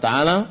Subhanahu wa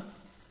taala,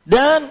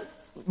 dan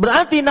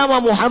berarti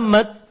nama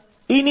Muhammad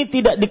ini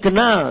tidak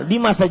dikenal di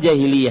masa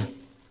jahiliyah.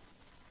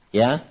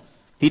 Ya,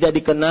 tidak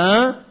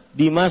dikenal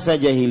di masa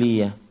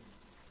jahiliyah.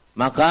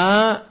 Maka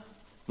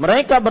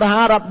mereka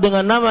berharap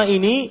dengan nama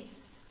ini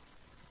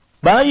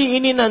bayi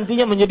ini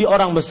nantinya menjadi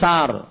orang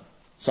besar,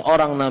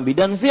 seorang nabi,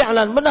 dan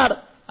fi'lan benar.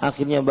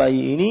 Akhirnya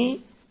bayi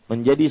ini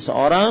menjadi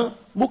seorang,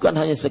 bukan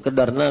hanya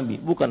sekedar nabi,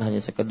 bukan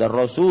hanya sekedar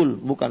rasul,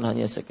 bukan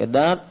hanya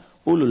sekedar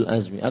ulul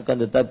azmi,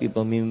 akan tetapi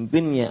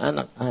pemimpinnya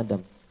anak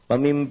Adam,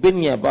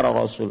 pemimpinnya para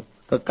rasul,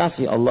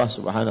 kekasih Allah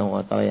Subhanahu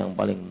wa taala yang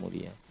paling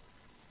mulia.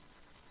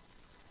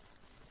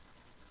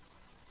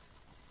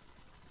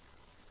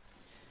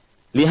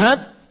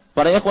 Lihat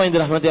para ikhwan yang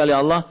dirahmati oleh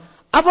Allah,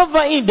 apa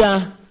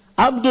faedah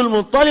Abdul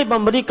Muttalib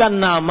memberikan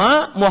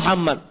nama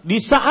Muhammad di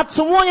saat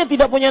semuanya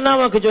tidak punya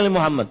nama kecuali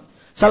Muhammad?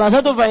 Salah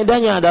satu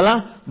faedahnya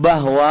adalah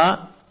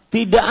bahwa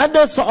tidak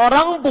ada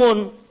seorang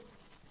pun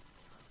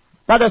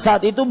pada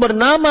saat itu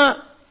bernama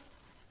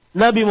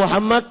Nabi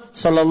Muhammad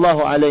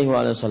sallallahu alaihi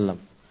wasallam.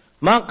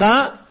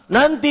 Maka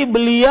nanti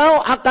beliau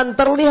akan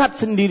terlihat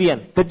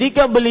sendirian.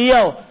 Ketika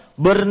beliau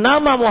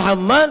bernama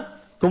Muhammad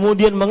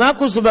kemudian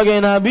mengaku sebagai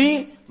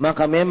nabi,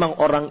 maka memang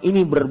orang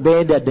ini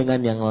berbeda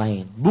dengan yang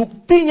lain.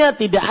 Buktinya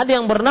tidak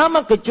ada yang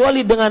bernama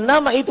kecuali dengan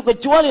nama itu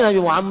kecuali Nabi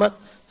Muhammad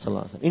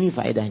sallallahu alaihi wasallam. Ini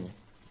faedahnya.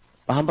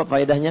 Paham Pak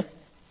faedahnya?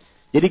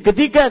 Jadi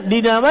ketika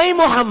dinamai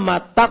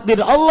Muhammad,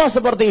 takdir Allah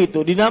seperti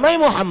itu, dinamai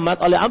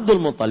Muhammad oleh Abdul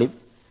Muttalib,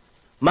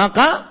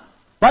 maka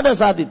pada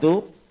saat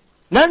itu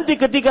nanti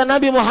ketika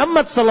Nabi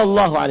Muhammad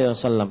sallallahu alaihi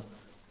wasallam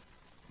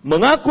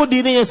mengaku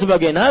dirinya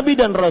sebagai nabi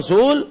dan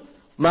rasul,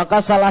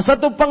 maka salah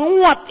satu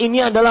penguat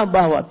ini adalah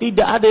bahwa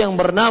tidak ada yang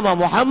bernama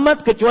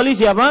Muhammad kecuali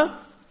siapa?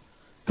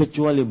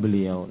 Kecuali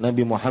beliau,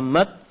 Nabi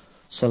Muhammad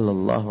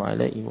sallallahu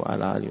alaihi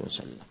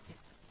wasallam.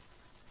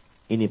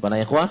 Ini para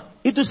ikhwah,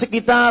 itu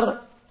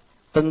sekitar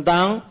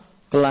tentang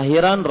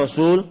kelahiran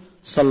Rasul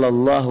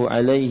sallallahu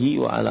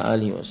alaihi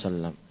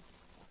wasallam.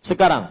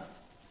 Sekarang,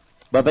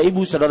 Bapak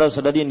Ibu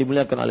saudara-saudari yang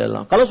dimuliakan oleh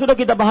Allah, kalau sudah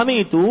kita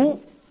pahami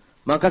itu,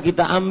 maka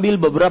kita ambil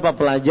beberapa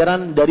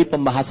pelajaran dari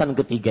pembahasan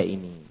ketiga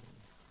ini.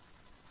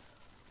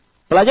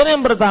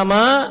 Pelajaran yang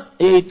pertama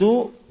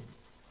yaitu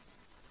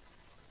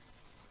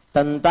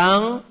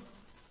tentang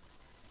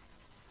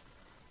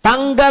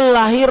tanggal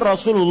lahir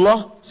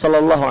Rasulullah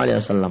sallallahu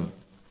alaihi wasallam.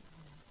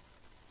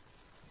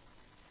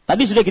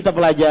 Tadi sudah kita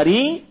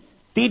pelajari,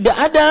 tidak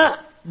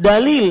ada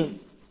dalil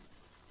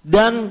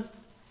dan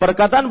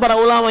perkataan para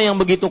ulama yang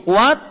begitu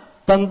kuat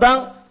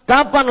tentang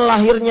kapan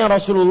lahirnya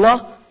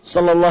Rasulullah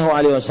sallallahu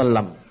alaihi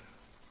wasallam.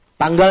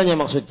 Tanggalnya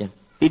maksudnya.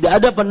 Tidak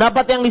ada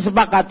pendapat yang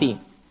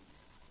disepakati.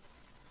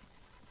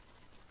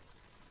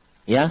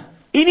 Ya,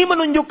 ini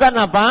menunjukkan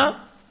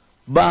apa?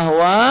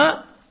 Bahwa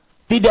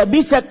tidak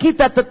bisa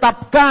kita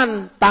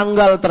tetapkan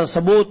tanggal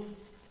tersebut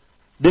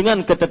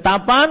dengan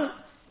ketetapan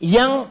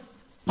yang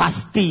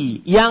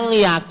pasti, yang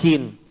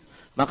yakin.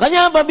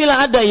 Makanya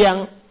apabila ada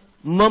yang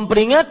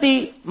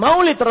memperingati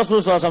Maulid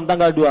Rasulullah SAW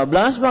tanggal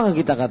 12, maka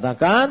kita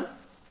katakan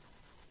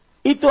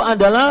itu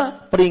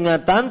adalah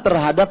peringatan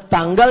terhadap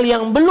tanggal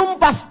yang belum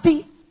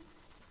pasti.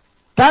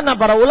 Karena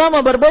para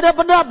ulama berbeda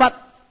pendapat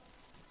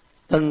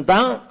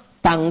tentang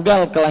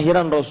tanggal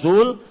kelahiran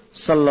Rasul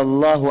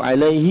sallallahu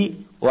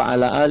alaihi wa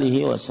ala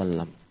alihi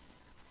wasallam.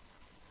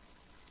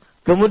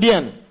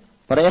 Kemudian,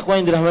 para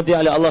ikhwan yang dirahmati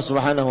oleh Allah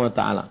Subhanahu wa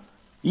taala,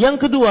 yang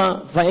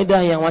kedua, faedah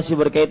yang masih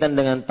berkaitan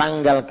dengan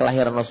tanggal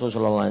kelahiran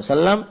Rasulullah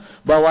SAW,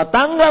 bahwa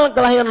tanggal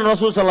kelahiran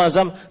Rasulullah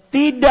SAW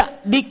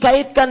tidak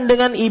dikaitkan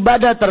dengan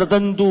ibadah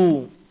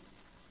tertentu.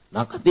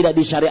 Maka tidak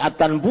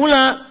disyariatkan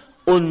pula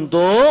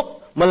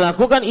untuk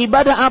melakukan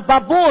ibadah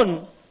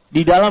apapun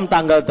di dalam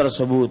tanggal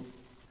tersebut.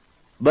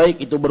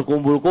 Baik itu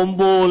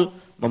berkumpul-kumpul,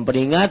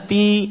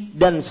 memperingati,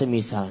 dan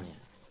semisalnya.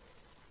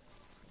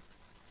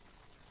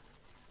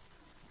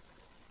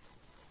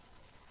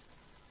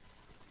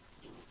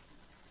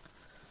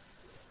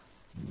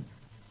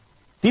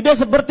 Tidak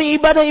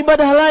seperti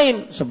ibadah-ibadah lain,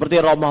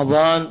 seperti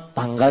Ramadan,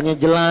 tanggalnya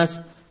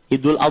jelas,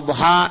 Idul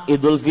Adha,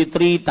 Idul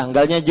Fitri,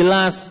 tanggalnya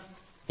jelas,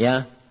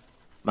 ya.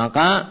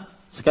 Maka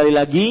sekali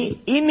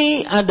lagi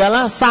ini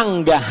adalah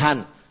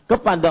sanggahan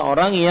kepada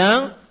orang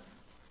yang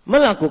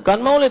melakukan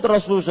Maulid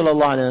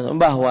Rasulullah SAW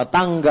bahwa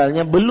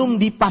tanggalnya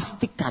belum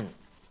dipastikan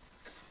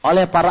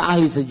oleh para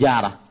ahli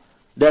sejarah.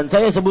 Dan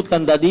saya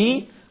sebutkan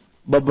tadi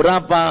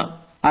beberapa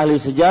ahli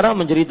sejarah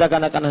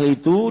menceritakan akan hal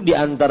itu, di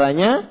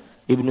antaranya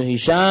Ibnu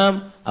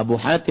Hisham, Abu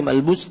Hatim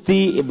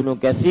Al-Busti, Ibnu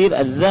Katsir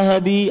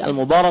Al-Zahabi,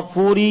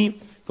 Al-Mubarakfuri,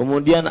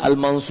 kemudian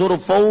Al-Mansur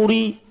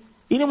Fawri.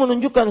 Ini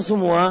menunjukkan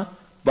semua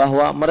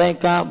bahwa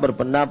mereka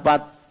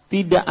berpendapat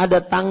tidak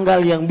ada tanggal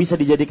yang bisa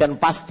dijadikan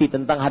pasti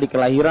tentang hari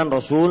kelahiran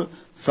Rasul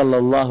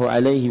sallallahu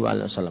alaihi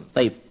wasallam.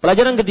 Baik,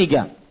 pelajaran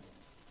ketiga.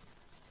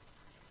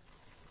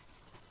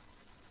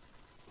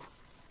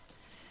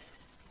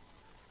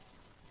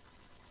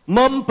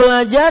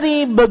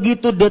 Mempelajari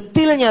begitu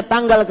detailnya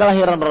tanggal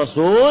kelahiran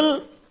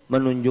Rasul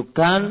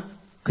menunjukkan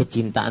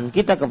kecintaan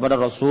kita kepada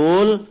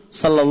Rasul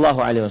sallallahu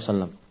alaihi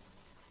wasallam.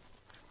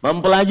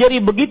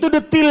 Mempelajari begitu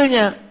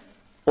detailnya,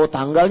 oh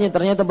tanggalnya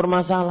ternyata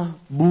bermasalah,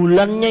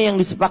 bulannya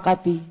yang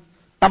disepakati,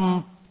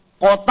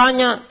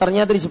 kotanya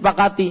ternyata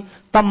disepakati,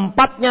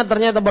 tempatnya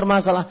ternyata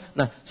bermasalah.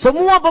 Nah,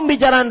 semua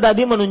pembicaraan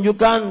tadi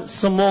menunjukkan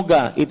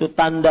semoga itu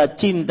tanda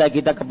cinta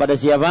kita kepada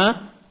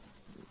siapa?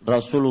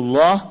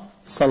 Rasulullah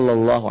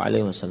sallallahu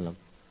alaihi wasallam.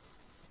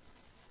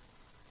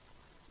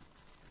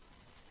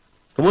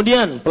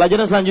 Kemudian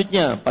pelajaran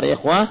selanjutnya para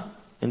ikhwah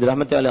yang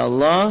dirahmati oleh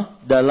Allah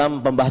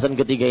dalam pembahasan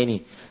ketiga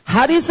ini.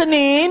 Hari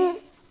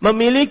Senin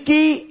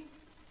memiliki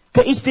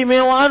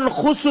keistimewaan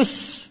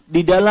khusus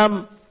di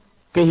dalam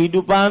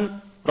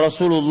kehidupan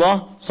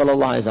Rasulullah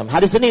sallallahu alaihi wasallam.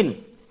 Hari Senin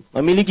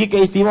memiliki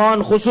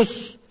keistimewaan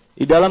khusus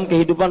di dalam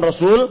kehidupan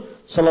Rasul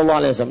sallallahu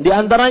alaihi wasallam. Di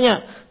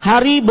antaranya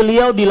hari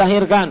beliau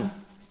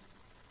dilahirkan.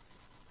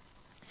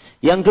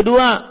 Yang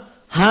kedua,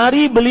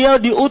 hari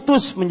beliau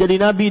diutus menjadi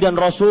nabi dan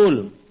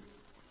rasul.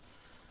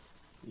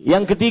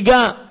 Yang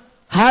ketiga,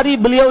 hari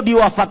beliau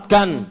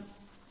diwafatkan.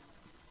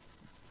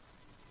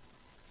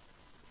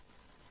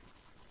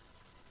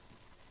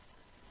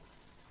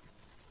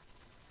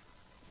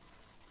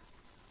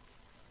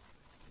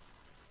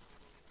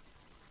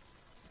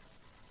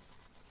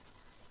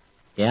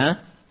 Ya,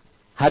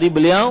 hari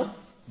beliau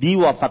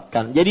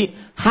diwafatkan. Jadi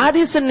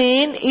hari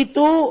Senin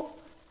itu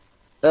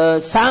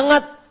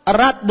sangat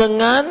erat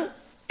dengan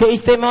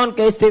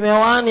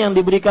keistimewaan yang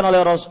diberikan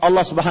oleh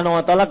Allah Subhanahu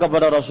wa taala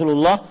kepada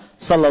Rasulullah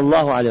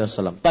sallallahu alaihi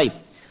wasallam. Baik.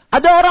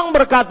 Ada orang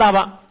berkata,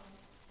 Pak,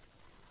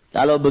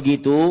 kalau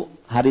begitu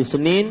hari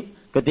Senin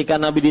ketika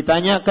Nabi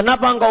ditanya,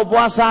 "Kenapa engkau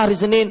puasa hari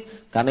Senin?"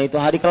 Karena itu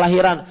hari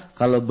kelahiran.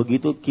 Kalau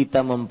begitu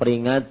kita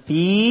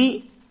memperingati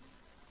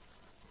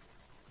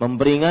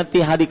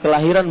hari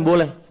kelahiran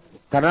boleh.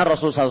 Karena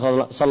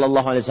Rasulullah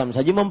sallallahu alaihi wasallam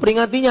saja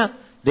memperingatinya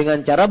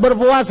dengan cara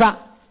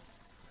berpuasa.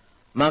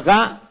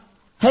 Maka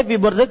happy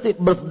birthday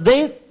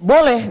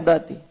boleh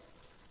berarti.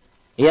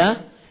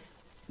 Ya.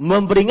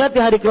 Memperingati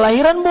hari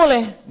kelahiran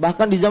boleh.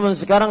 Bahkan di zaman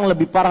sekarang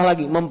lebih parah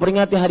lagi,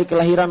 memperingati hari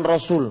kelahiran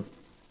Rasul.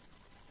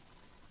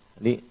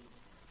 Jadi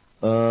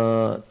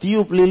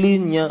tiup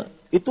lilinnya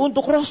itu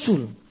untuk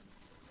Rasul.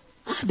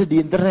 Ada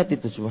di internet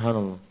itu,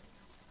 subhanallah.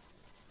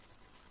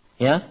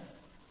 Ya.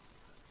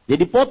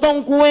 Jadi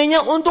potong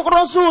kuenya untuk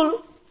Rasul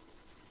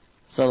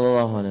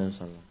sallallahu alaihi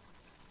wasallam.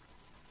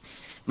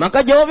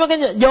 Maka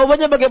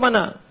jawabannya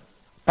bagaimana?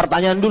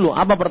 Pertanyaan dulu,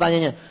 apa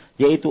pertanyaannya?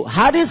 Yaitu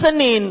hari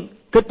Senin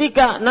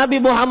ketika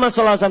Nabi Muhammad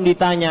SAW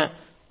ditanya,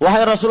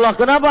 "Wahai Rasulullah,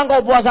 kenapa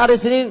engkau puasa hari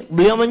Senin?"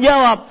 Beliau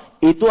menjawab,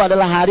 "Itu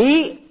adalah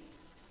hari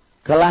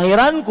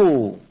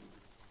kelahiranku."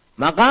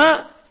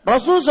 Maka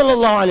Rasul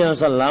sallallahu alaihi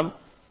wasallam,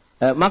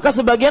 maka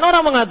sebagian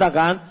orang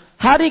mengatakan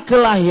hari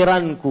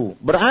kelahiranku,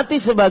 berarti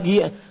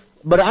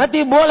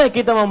boleh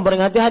kita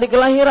memperingati hari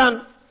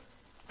kelahiran.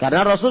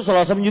 Karena Rasul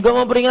sallallahu alaihi wasallam juga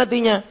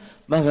memperingatinya.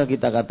 Maka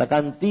kita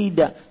katakan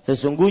tidak.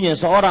 Sesungguhnya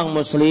seorang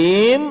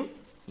muslim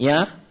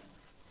ya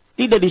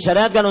tidak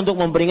disyariatkan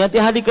untuk memperingati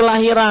hari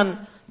kelahiran.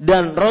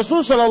 Dan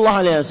Rasul sallallahu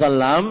alaihi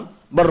wasallam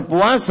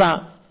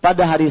berpuasa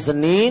pada hari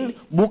Senin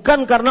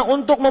bukan karena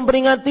untuk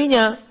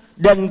memperingatinya,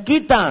 dan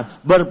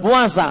kita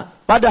berpuasa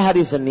pada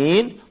hari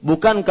Senin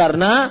bukan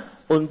karena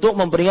untuk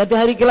memperingati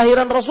hari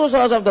kelahiran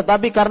Rasulullah SAW,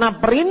 tetapi karena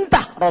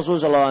perintah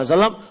Rasulullah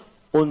SAW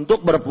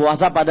untuk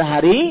berpuasa pada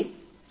hari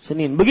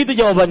Senin. Begitu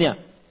jawabannya.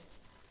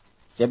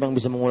 Siapa yang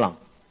bisa mengulang?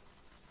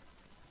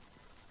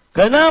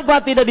 Kenapa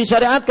tidak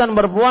disyariatkan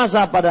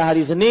berpuasa pada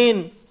hari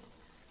Senin?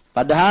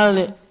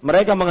 Padahal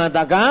mereka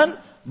mengatakan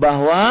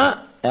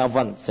bahwa,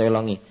 saya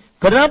ulangi.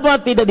 Kenapa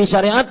tidak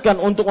disyariatkan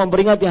untuk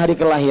memperingati hari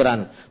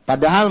kelahiran?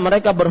 Padahal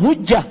mereka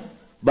berhujjah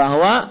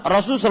bahwa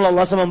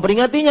Rasulullah SAW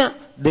memperingatinya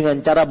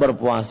dengan cara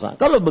berpuasa.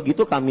 Kalau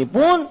begitu kami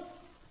pun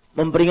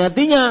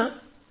memperingatinya.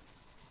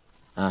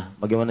 Nah,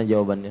 bagaimana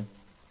jawabannya?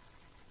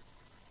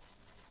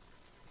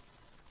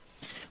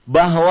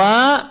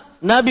 Bahwa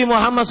Nabi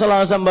Muhammad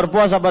SAW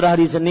berpuasa pada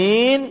hari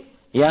Senin,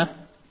 ya,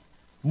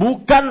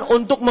 bukan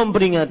untuk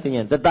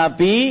memperingatinya,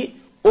 tetapi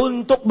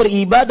untuk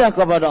beribadah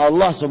kepada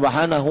Allah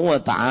Subhanahu wa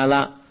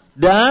taala,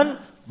 dan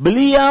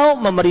beliau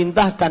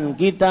memerintahkan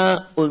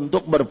kita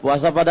untuk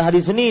berpuasa pada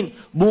hari Senin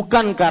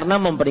bukan karena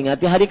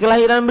memperingati hari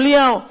kelahiran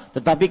beliau,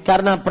 tetapi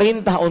karena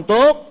perintah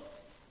untuk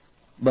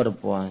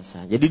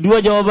berpuasa. Jadi dua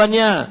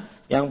jawabannya.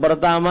 Yang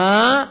pertama,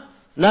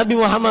 Nabi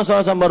Muhammad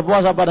SAW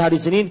berpuasa pada hari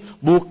Senin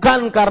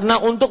bukan karena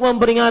untuk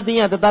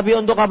memperingatinya, tetapi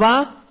untuk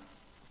apa?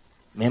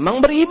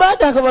 Memang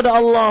beribadah kepada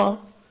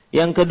Allah.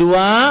 Yang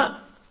kedua,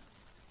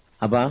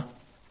 apa?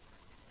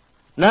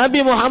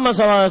 Nabi Muhammad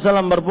SAW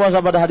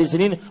berpuasa pada hari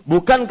Senin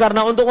bukan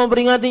karena untuk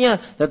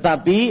memperingatinya,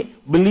 tetapi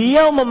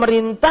beliau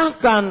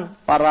memerintahkan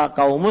para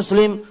kaum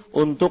muslim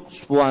untuk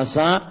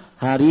puasa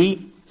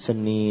hari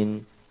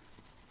Senin.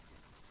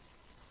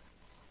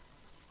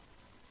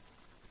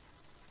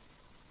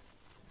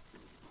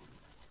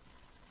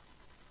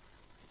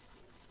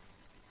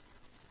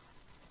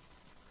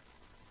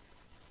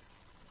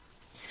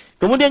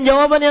 Kemudian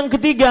jawaban yang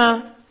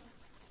ketiga.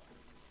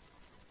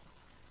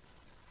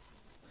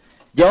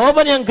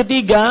 Jawaban yang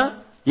ketiga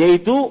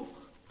yaitu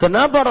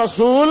kenapa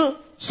Rasul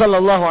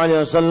sallallahu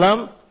alaihi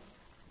wasallam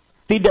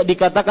tidak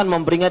dikatakan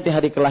memperingati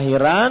hari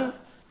kelahiran,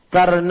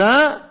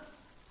 karena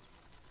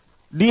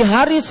di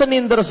hari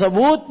Senin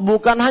tersebut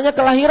bukan hanya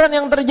kelahiran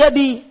yang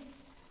terjadi.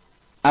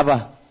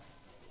 Apa?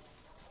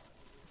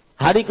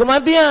 Hari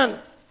kematian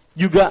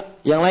juga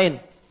yang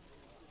lain.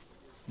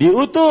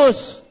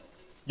 Diutus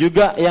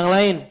juga yang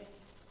lain.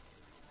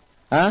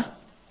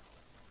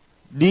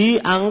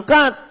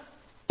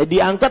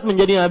 Diangkat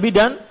menjadi nabi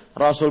dan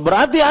rasul.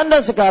 Berarti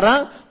Anda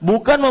sekarang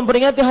bukan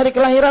memperingati hari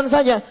kelahiran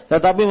saja,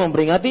 tetapi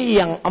memperingati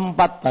yang 4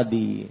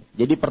 tadi.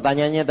 Jadi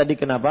pertanyaannya tadi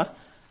kenapa?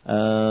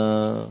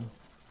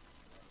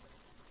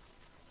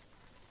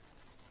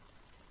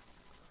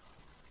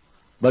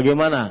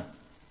 Bagaimana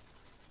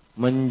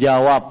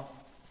menjawab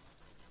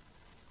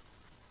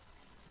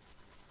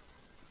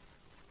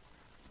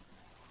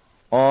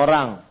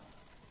orang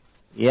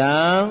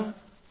yang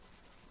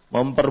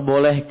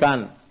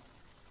memperbolehkan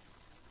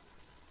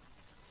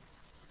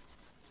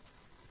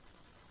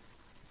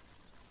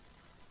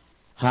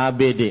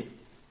HBD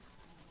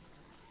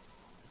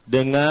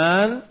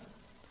dengan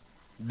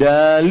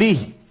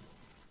dalih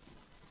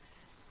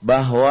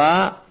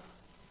bahwa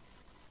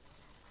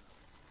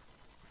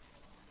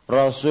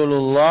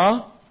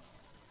Rasulullah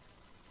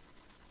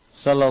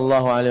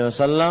sallallahu alaihi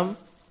wasallam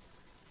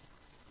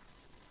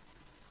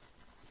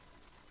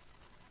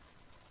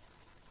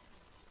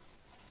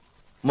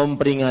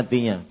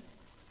memperingatinya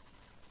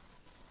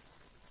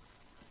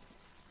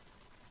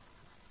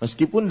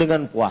meskipun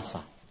dengan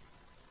puasa.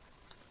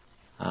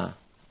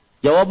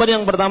 Jawaban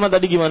yang pertama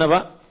tadi gimana,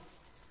 Pak?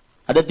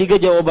 Ada 3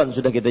 jawaban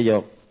sudah kita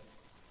jawab.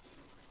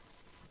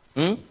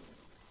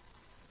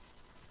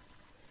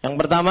 Yang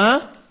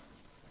pertama,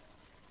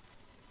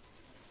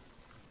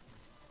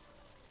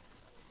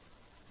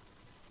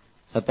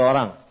 satu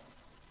orang.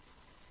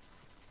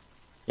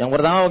 Yang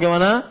pertama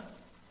bagaimana?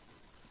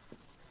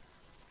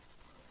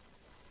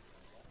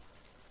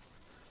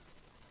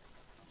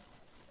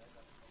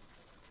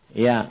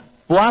 Ya,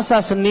 puasa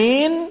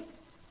Senin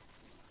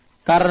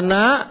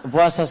karena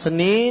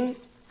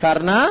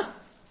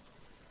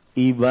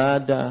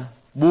ibadah,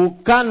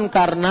 bukan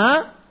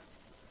karena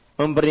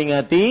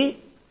memperingati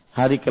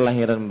hari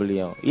kelahiran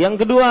beliau.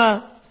 Yang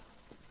kedua,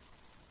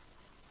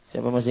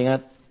 siapa masih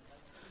ingat?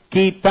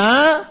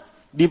 Kita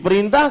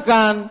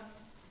diperintahkan,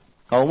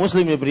 kaum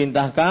muslim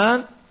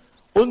diperintahkan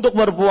untuk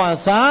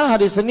berpuasa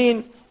hari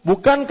Senin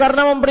bukan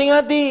karena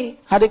memperingati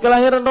hari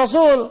kelahiran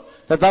Rasul,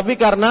 tetapi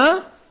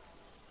karena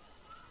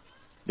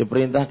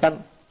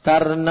diperintahkan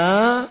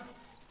karena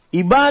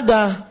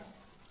ibadah,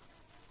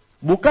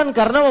 bukan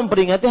karena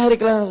memperingati hari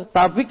kelahiran,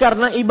 tapi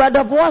karena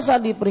ibadah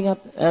puasa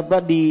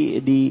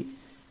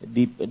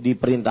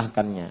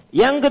diperintahkannya.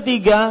 Yang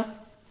ketiga,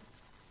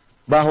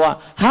 bahwa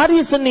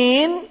hari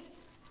Senin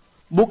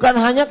bukan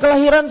hanya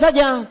kelahiran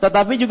saja,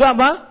 tetapi juga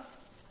apa?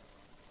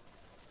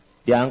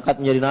 Diangkat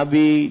menjadi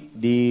nabi,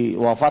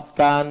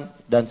 diwafatkan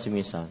dan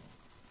semisal.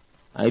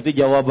 Nah, itu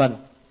jawaban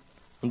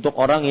untuk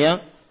orang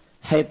yang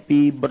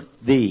happy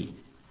birthday.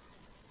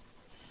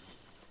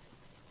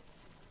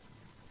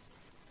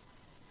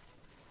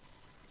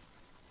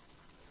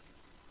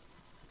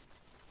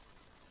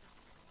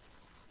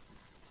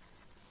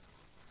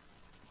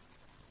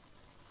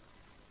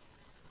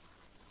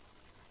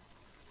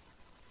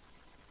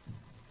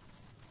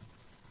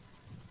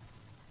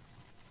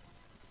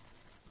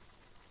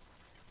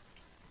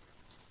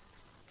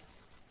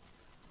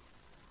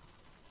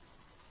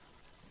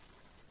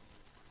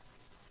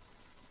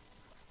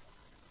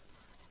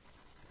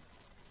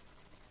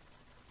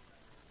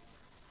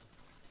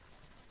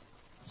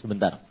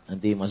 Sebentar,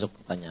 nanti masuk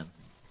pertanyaan.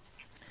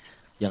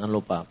 Jangan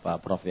lupa Pak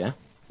Prof ya,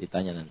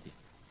 ditanya nanti.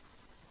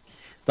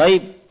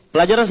 Baik,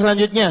 pelajaran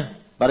selanjutnya,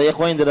 para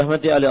ikhwan yang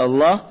dirahmati oleh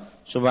Allah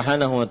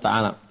Subhanahu wa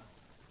taala.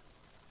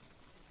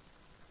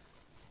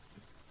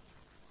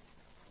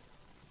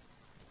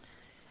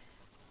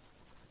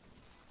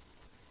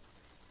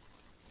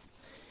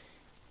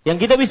 Yang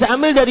kita bisa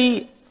ambil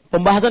dari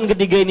pembahasan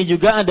ketiga ini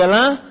juga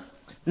adalah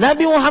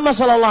Nabi Muhammad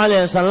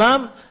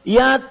SAW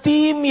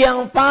yatim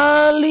yang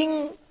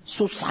paling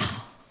susah.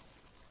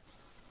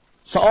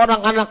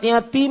 Seorang anak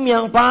yatim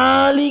yang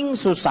paling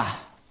susah.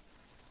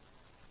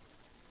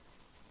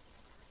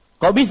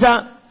 Kok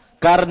bisa?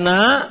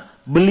 Karena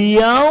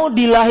beliau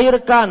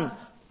dilahirkan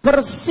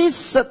persis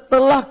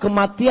setelah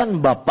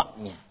kematian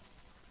bapaknya.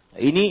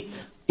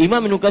 Ini Imam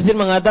Ibnu Katsir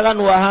mengatakan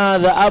wa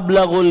hadza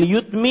ablaghul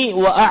yutmi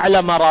wa a'la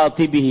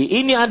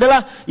maratibihi. Ini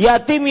adalah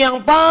yatim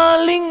yang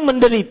paling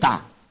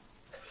menderita.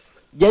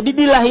 Jadi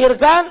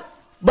dilahirkan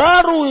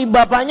baru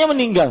bapaknya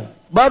meninggal.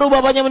 Baru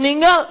bapaknya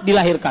meninggal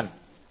dilahirkan.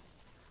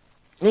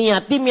 Ini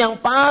yatim yang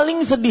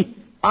paling sedih,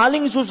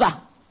 paling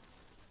susah.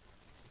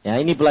 Ya,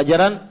 ini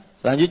pelajaran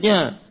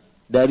selanjutnya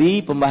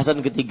dari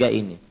pembahasan ketiga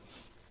ini.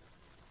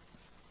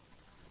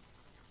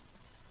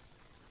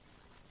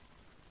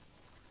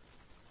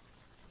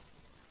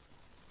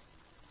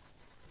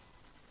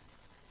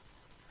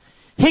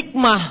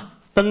 Hikmah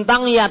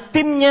tentang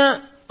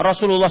yatimnya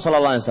Rasulullah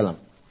sallallahu alaihi wasallam.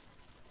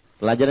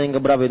 Pelajaran yang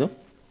keberapa itu?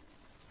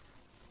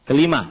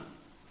 Kelima.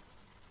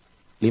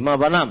 5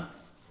 apa 6?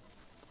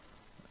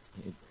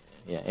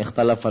 Ya,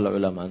 ikhtalafal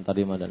ulama antara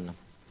 5 dan 6.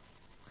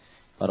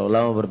 Para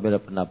ulama berbeda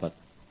pendapat.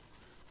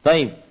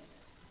 Baik.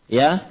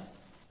 Ya.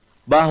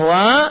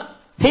 Bahwa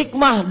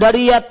hikmah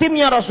dari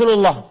yatimnya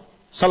Rasulullah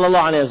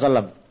sallallahu alaihi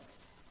wasallam.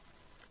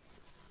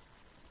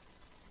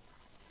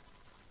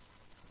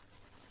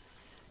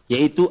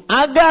 Yaitu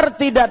agar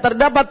tidak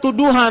terdapat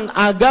tuduhan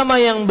agama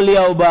yang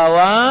beliau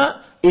bawa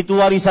itu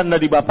warisan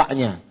dari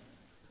bapaknya.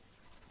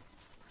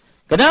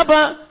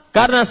 Kenapa?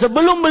 Karena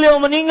sebelum beliau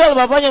meninggal,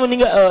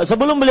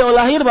 sebelum beliau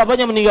lahir,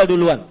 bapaknya meninggal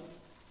duluan.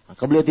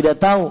 Maka beliau tidak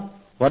tahu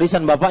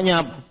warisan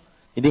bapaknya apa.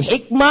 Jadi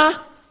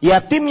hikmah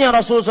yatimnya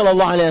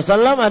Rasulullah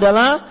SAW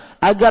adalah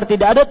agar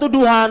tidak ada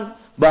tuduhan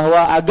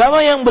bahwa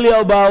agama yang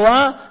beliau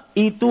bawa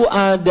itu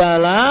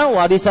adalah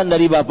warisan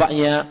dari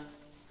bapaknya.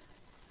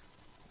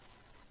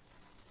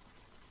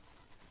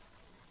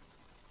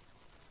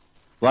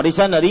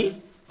 Warisan dari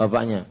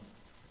bapaknya.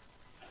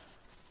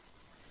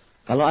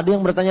 Kalau ada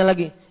yang bertanya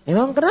lagi,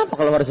 emang kenapa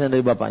kalau warisan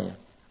dari bapaknya?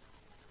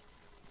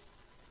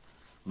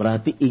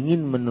 Berarti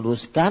ingin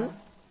meneruskan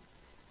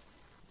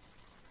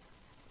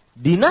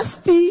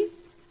dinasti.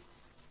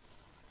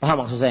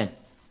 Paham maksud saya?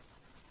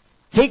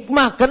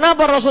 Hikmah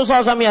kenapa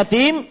Rasulullah SAW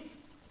yatim?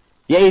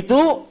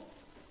 Yaitu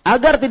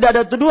agar tidak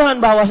ada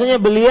tuduhan bahwasanya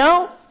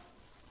beliau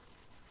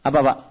apa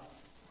Pak?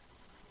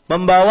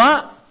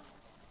 Membawa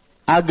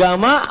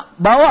agama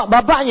bawa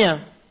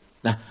bapaknya.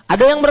 Nah,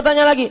 ada yang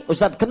bertanya lagi,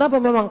 Ustaz,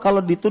 kenapa memang kalau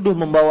dituduh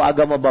membawa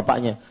agama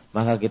bapaknya?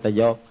 Maka kita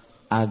jawab,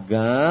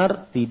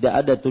 agar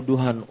tidak ada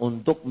tuduhan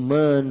untuk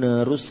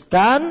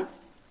meneruskan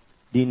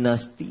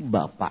dinasti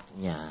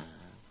bapaknya.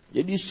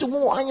 Jadi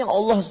semuanya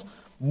Allah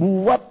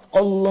buat,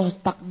 Allah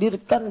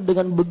takdirkan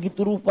dengan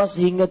begitu rupa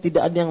sehingga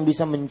tidak ada yang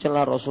bisa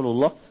mencela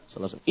Rasulullah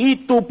SAW.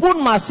 Itu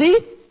pun masih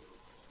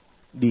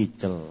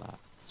dicela.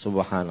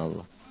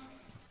 Subhanallah.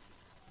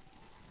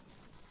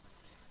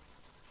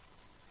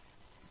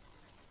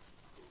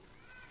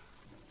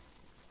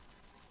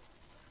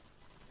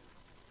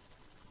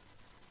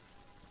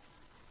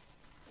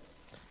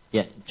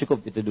 Ya,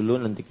 cukup itu dulu,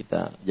 nanti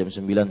kita jam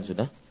 9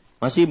 sudah.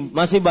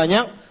 Masih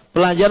banyak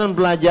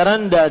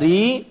pelajaran-pelajaran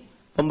dari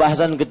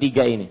pembahasan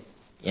ketiga ini.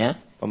 Ya,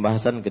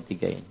 pembahasan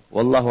ketiga ini.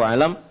 Wallahu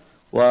a'lam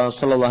wa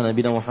sallallahu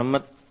nabiyana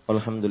Muhammad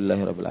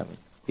walhamdulillahirabbil alamin.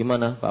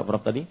 Gimana Pak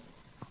Prof tadi?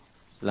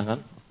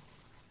 Silakan.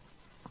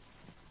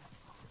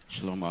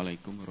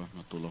 Assalamualaikum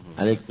warahmatullahi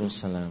wabarakatuh.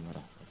 Waalaikumsalam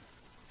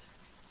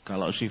warahmatullahi.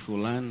 Kalau si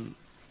fulan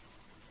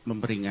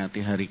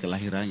memperingati hari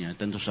kelahirannya,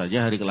 tentu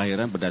saja hari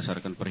kelahiran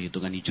berdasarkan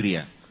perhitungan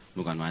Hijriah,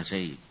 bukan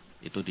Masehi.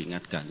 Itu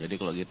diingatkan. Jadi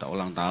kalau kita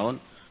ulang tahun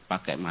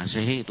pakai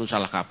Masehi itu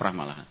salah kaprah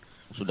malahan.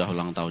 Sudah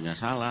ulang tahunnya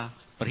salah,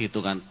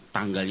 perhitungan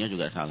tanggalnya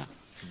juga salah.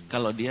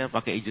 Kalau dia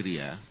pakai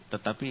Hijriah,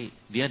 tetapi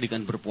dia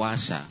dengan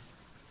berpuasa,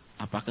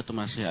 apakah itu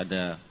masih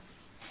ada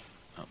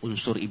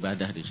unsur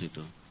ibadah di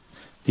situ?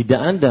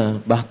 Tidak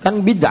ada, bahkan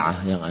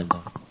bid'ah yang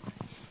ada.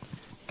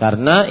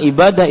 Karena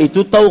ibadah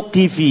itu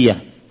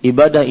tauqifiyah.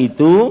 Ibadah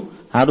itu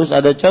harus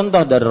ada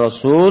contoh dari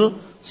Rasul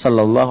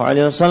sallallahu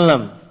alaihi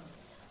wasallam.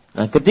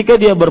 Nah, ketika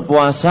dia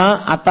berpuasa,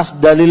 atas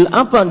dalil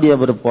apa dia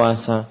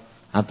berpuasa?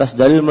 Atas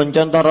dalil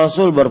mencontoh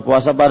Rasul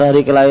berpuasa pada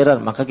hari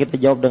kelahiran, maka kita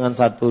jawab dengan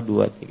 1,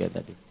 2, 3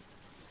 tadi.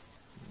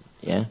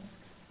 Ya.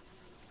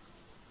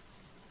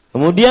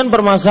 Kemudian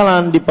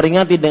permasalahan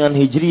diperingati dengan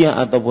Hijriah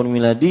ataupun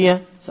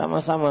Miladiyah,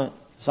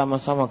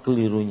 sama-sama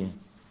kelirunya.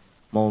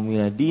 Mau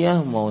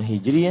Miladiyah, mau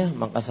Hijriah,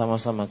 maka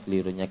sama-sama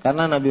kelirunya.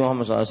 Karena Nabi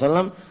Muhammad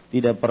SAW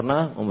tidak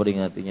pernah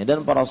memperingatinya.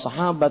 Dan para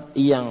sahabat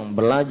yang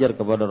belajar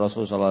kepada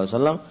Rasulullah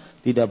SAW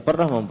tidak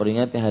pernah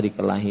memperingati hari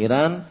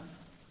kelahiran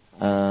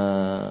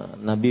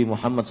Nabi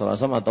Muhammad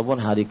SAW ataupun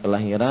hari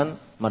kelahiran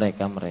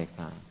mereka.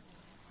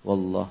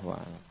 Wallahu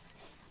a'lam.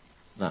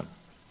 Nah,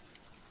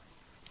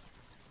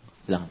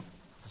 silakan.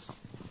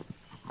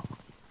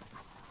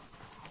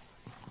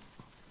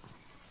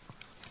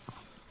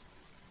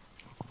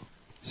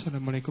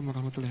 Assalamualaikum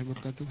warahmatullahi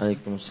wabarakatuh.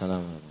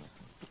 Waalaikumsalam.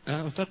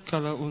 Ustadz,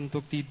 kalau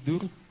untuk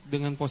tidur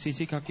dengan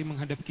posisi kaki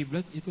menghadap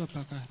kiblat itu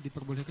apakah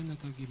diperbolehkan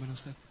atau gimana,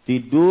 Ustadz?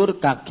 Tidur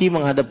kaki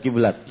menghadap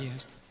kiblat. Iya,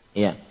 Ustadz.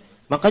 Iya.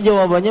 Maka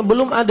jawabannya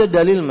belum ada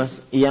dalil, Mas,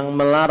 yang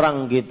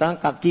melarang kita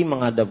kaki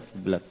menghadap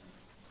kiblat.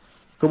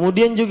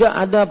 Kemudian juga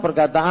ada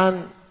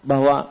perkataan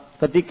bahwa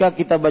ketika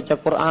kita baca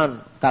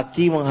Quran,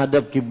 kaki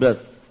menghadap kiblat,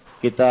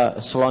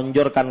 kita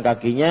selonjorkan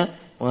kakinya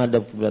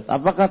menghadap kiblat.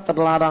 Apakah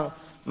terlarang?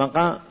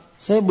 Maka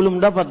saya belum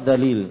dapat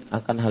dalil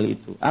akan hal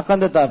itu. Akan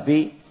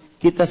tetapi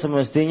kita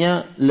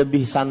semestinya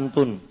lebih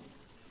santun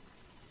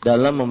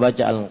dalam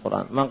membaca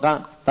Al-Quran.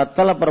 Maka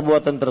tatkala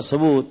perbuatan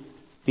tersebut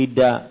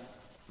tidak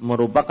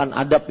merupakan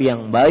adab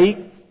yang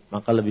baik,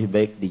 maka lebih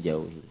baik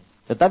dijauhi.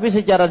 Tetapi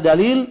secara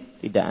dalil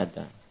tidak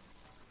ada.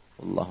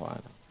 Wallahu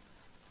a'lam.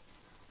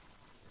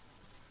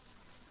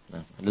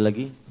 Nah, ada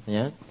lagi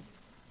pertanyaan?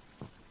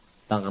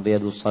 Tentang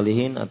Riyadhus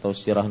Shalihin atau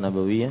Sirah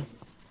Nabawiyah.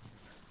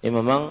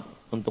 Memang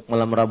untuk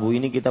malam Rabu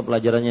ini kita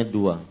pelajarannya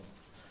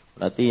 2.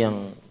 Berarti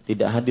yang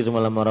tidak hadir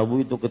malam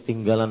Rabu itu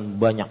ketinggalan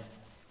banyak.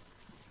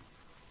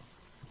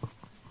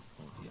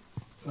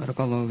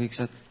 Barakallahu fiik,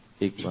 Ustaz.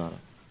 Iqbal.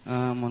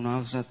 Mohon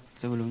maaf, Ustaz,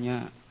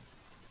 sebelumnya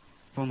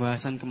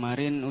pembahasan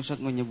kemarin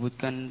Ustaz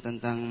menyebutkan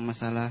tentang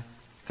masalah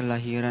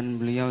kelahiran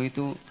beliau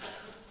itu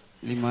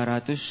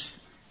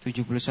 571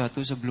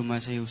 sebelum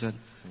Masehi, Ustaz.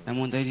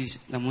 Namun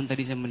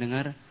tadi saya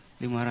mendengar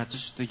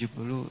 571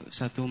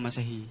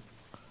 Masehi.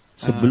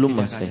 Sebelum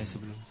Masehi.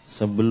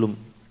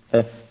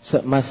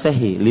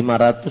 Masehi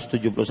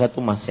 571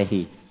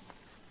 Masehi.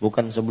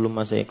 Bukan sebelum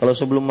Masehi. Kalau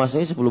sebelum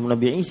Masehi sebelum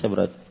Nabi Isa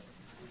berarti.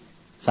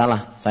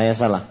 Salah, saya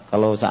salah.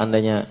 Kalau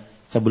seandainya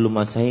sebelum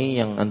Masehi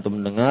yang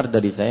antum dengar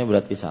dari saya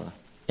berarti salah.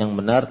 Yang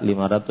benar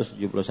 571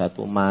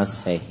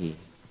 Masehi.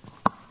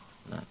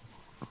 Nah.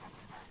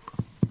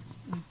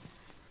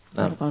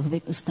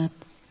 Baik, Ustaz.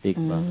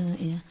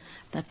 Ya.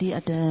 Tadi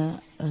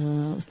ada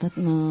Ustaz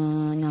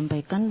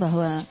menyampaikan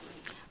bahwa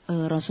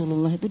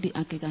Rasulullah itu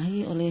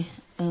diakikahi oleh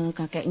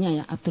kakeknya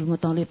ya, Abdul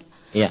Muthalib.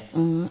 Ya.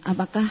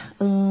 Apakah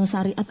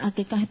syariat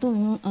akikah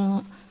itu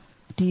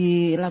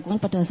dilakukan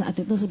pada saat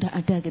itu sudah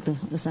ada gitu,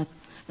 Ustaz?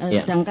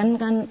 Sedangkan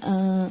kan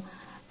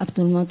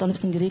Abdul Muthalib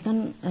sendiri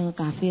kan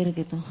kafir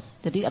gitu.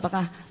 Jadi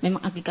apakah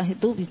memang akikah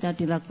itu bisa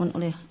dilakukan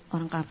oleh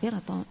orang kafir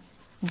atau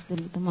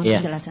muslim itu?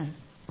 Mohon penjelasan.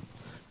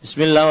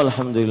 Bismillah,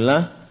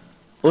 alhamdulillah.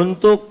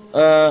 Untuk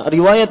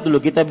riwayat dulu,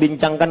 kita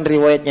bincangkan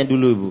riwayatnya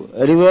dulu, Ibu.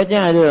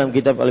 Riwayatnya ada dalam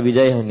kitab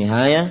Al-Bidayah wa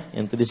Nihayah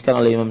yang dituliskan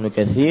oleh Imam Ibnu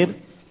Katsir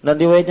dan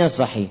riwayatnya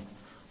sahih.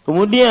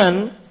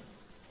 Kemudian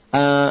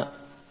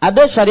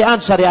ada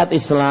syariat-syariat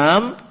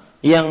Islam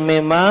yang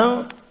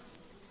memang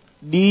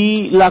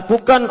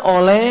dilakukan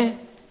oleh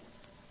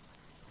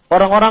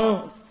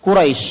orang-orang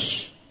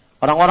Quraisy,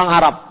 orang-orang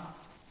Arab,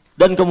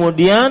 dan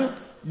kemudian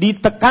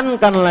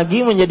ditekankan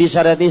lagi menjadi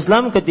syariat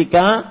Islam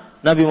ketika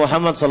Nabi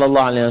Muhammad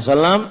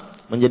SAW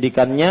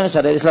menjadikannya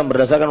syariat Islam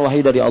berdasarkan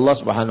wahyu dari Allah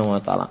Subhanahu wa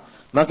taala.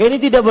 Maka ini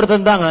tidak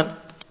bertentangan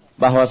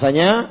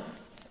bahwasanya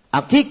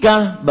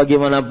akikah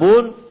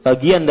bagaimanapun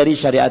bagian dari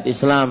syariat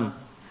Islam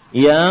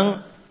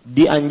yang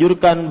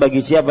dianjurkan bagi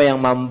siapa yang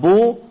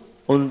mampu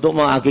untuk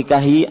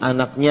mengakikahi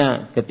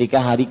anaknya ketika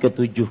hari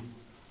ke-7.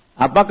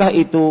 Apakah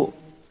itu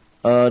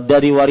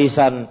dari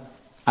warisan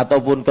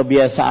ataupun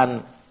kebiasaan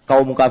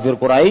kaum kafir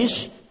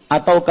Quraisy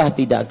ataukah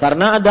tidak?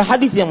 Karena ada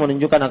hadis yang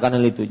menunjukkan akan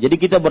hal itu. Jadi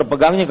kita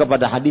berpegangnya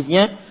kepada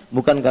hadisnya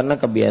bukan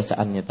karena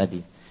kebiasaannya tadi.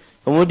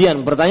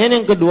 Kemudian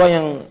pertanyaan yang kedua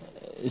yang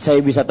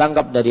saya bisa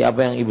tangkap dari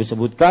apa yang Ibu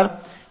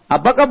sebutkan,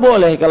 apakah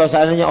boleh kalau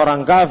seandainya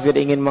orang kafir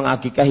ingin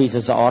mengakikahi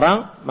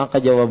seseorang? Maka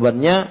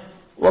jawabannya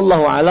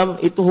wallahu alam,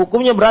 itu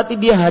hukumnya berarti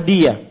dia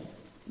hadiah.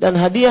 Dan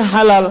hadiah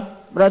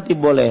halal berarti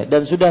boleh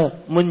dan sudah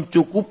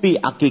mencukupi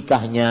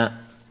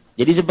akikahnya.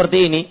 Jadi seperti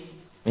ini,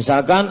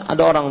 misalkan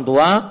ada orang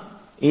tua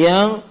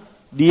yang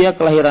dia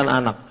kelahiran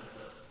anak.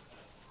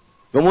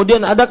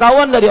 Kemudian ada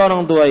kawan dari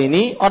orang tua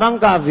ini, orang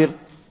kafir.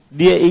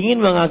 Dia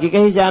ingin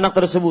mengakikahi si anak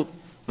tersebut.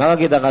 Maka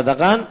kita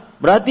katakan,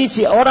 berarti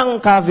si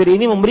orang kafir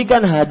ini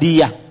memberikan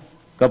hadiah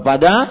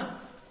kepada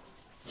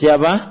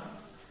siapa?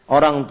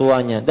 Orang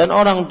tuanya. Dan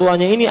orang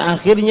tuanya ini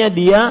akhirnya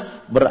dia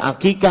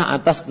berakikah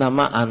atas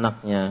nama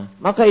anaknya.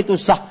 Maka itu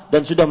sah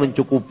dan sudah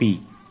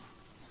mencukupi.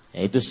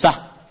 Ya, itu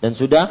sah dan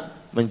sudah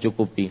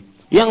mencukupi.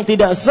 Yang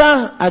tidak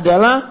sah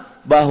adalah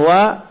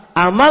bahwa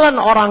amalan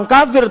orang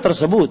kafir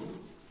tersebut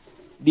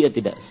dia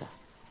tidak sah.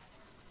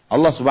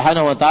 Allah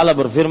Subhanahu wa taala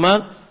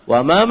berfirman,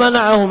 "Wa ma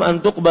mana'ahum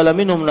an tuqbala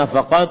minhum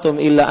nafaqatuhum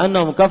illa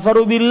annahum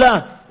kafaru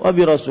billah wa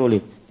bi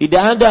rasulih."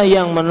 Tidak ada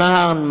yang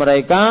menahan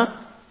mereka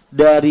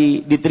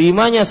dari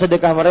diterimanya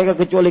sedekah mereka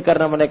kecuali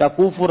karena mereka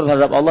kufur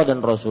terhadap Allah dan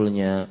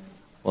Rasulnya.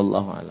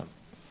 Wallahu a'lam.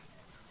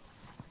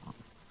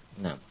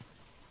 Nah.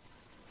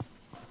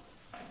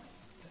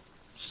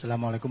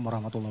 Assalamualaikum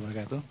warahmatullahi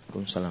wabarakatuh.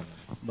 Waalaikumsalam.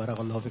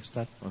 Barakallahu fiik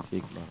Ustaz.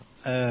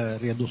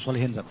 Waalaikumsalam. Riyadhus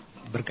Shalihin Ustaz.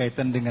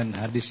 Berkaitan dengan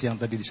hadis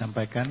yang tadi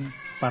disampaikan,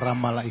 para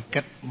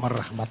malaikat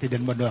merahmati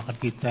dan mendoakan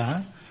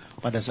kita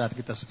pada saat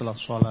kita setelah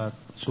sholat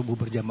subuh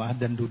berjamaah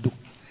dan duduk,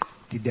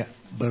 tidak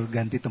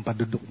berganti tempat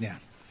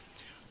duduknya.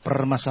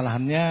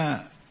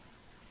 Permasalahannya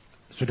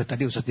sudah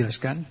tadi Ustaz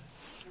jelaskan,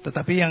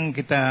 tetapi yang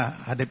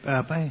kita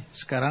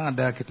sekarang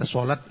ada kita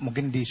sholat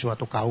mungkin di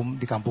suatu kaum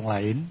di kampung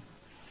lain,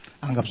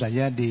 anggap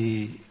saja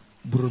di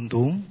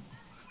Beruntung,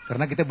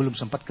 karena kita belum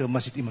sempat ke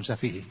Masjid Imam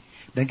Syafi'i.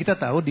 Dan kita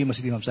tahu di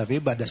Masjid Imam Syafi'i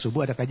pada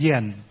subuh ada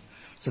kajian.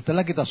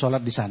 Setelah kita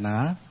sholat di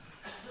sana,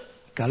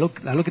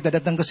 lalu kita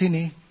datang ke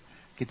sini,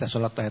 kita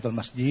sholat tahiyatul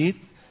masjid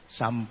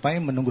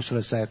sampai menunggu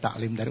selesai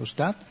taklim dari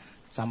Ustadz,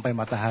 sampai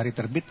matahari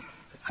terbit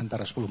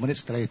antara 10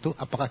 menit. Setelah itu,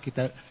 apakah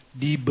kita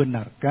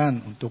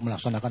dibenarkan untuk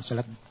melaksanakan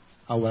sholat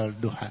awal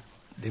duha?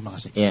 Terima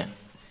kasih. Ya.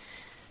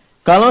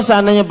 Kalau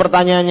seandainya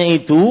pertanyaannya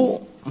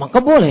itu,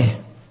 maka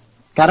boleh.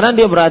 Karena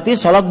dia berarti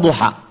sholat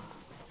duha.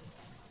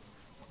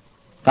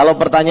 Kalau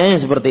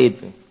pertanyaannya seperti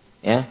itu,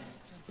 ya,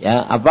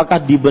 apakah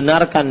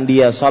dibenarkan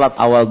dia sholat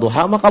awal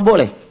duha? Maka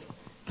boleh.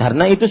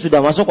 Karena itu sudah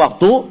masuk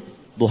waktu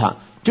duha.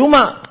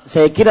 Cuma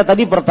saya kira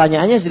tadi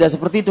pertanyaannya tidak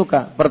seperti itu,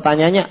 Kak.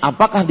 Pertanyaannya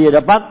apakah dia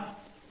dapat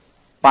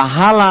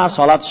pahala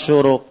sholat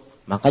syuruk?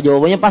 Maka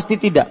jawabannya pasti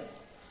tidak.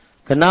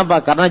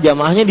 Kenapa? Karena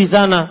jamaahnya di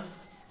sana,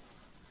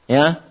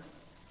 ya.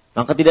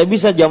 Maka tidak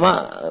bisa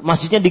jamaah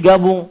masjidnya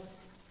digabung,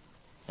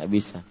 tidak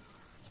bisa.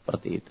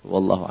 Seperti itu,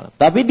 wallahu a'lam.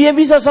 Tapi dia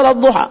bisa salat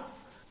duha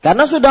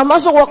karena sudah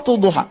masuk waktu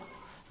duha.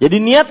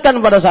 Jadi niatkan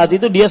pada saat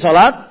itu dia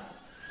salat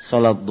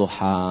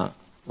duha,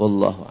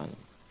 wallahu a'lam.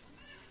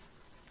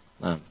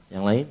 Nah,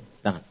 yang lain,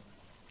 jangan.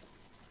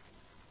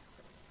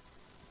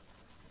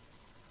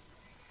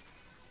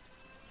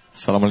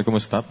 Assalamualaikum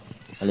Ustaz.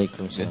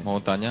 Waalaikumsalam. Mau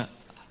tanya,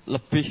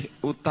 lebih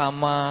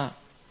utama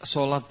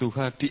sholat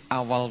duha di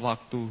awal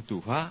waktu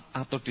duha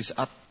atau di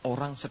saat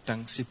orang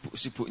sedang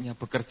sibuk-sibuknya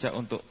bekerja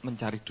untuk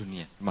mencari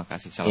dunia? Terima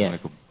kasih.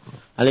 Assalamualaikum.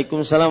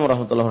 Waalaikumsalam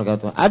warahmatullahi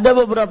wabarakatuh. Ada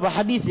beberapa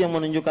hadis yang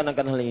menunjukkan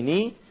akan hal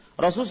ini.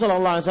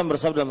 Rasulullah SAW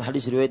bersabda dalam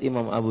hadis riwayat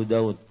Imam Abu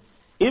Daud,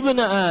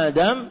 Ibnu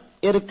Adam,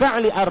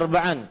 irka'li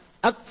arba'an,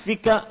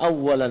 akfika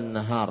awalan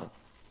nahar.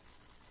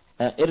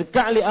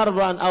 Irka'li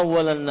arba'an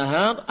awalan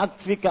nahar,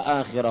 akfika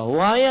akhirah.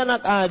 Wahai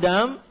anak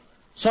Adam,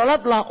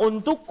 sholatlah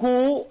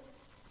untukku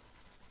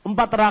 4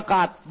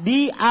 rakaat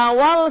di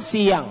awal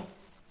siang.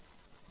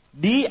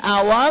 Di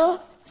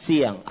awal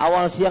siang.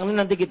 Awal siang ini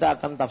nanti kita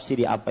akan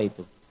tafsiri apa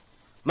itu.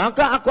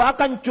 Maka aku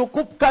akan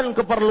cukupkan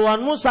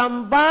keperluanmu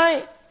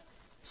sampai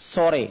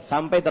sore,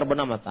 sampai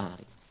terbenam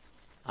matahari.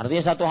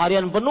 Artinya 1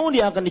 harian penuh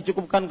dia akan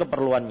dicukupkan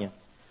keperluannya.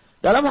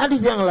 Dalam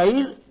hadis yang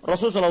lain,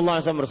 Rasulullah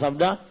SAW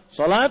bersabda,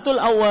 Salatul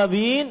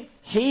awabin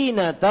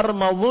hina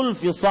tarmadul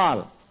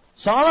fisal.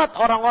 Salat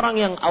orang-orang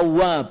yang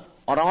awab,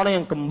 orang-orang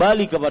yang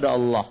kembali kepada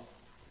Allah.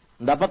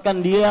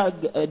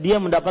 Dia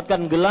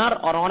mendapatkan gelar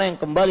orang-orang yang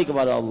kembali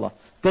kepada Allah.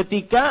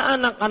 Ketika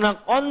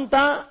anak-anak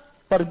onta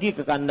pergi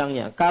ke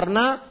kandangnya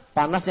karena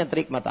panasnya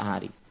terik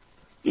matahari.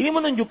 Ini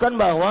menunjukkan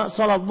bahwa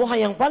sholat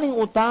duha yang paling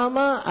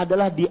utama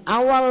adalah di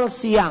awal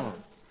siang.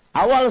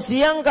 Awal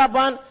siang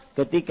kapan?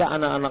 Ketika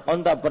anak-anak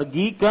onta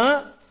pergi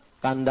ke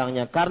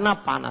kandangnya karena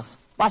panas.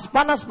 Pas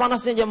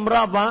panas-panasnya jam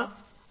berapa?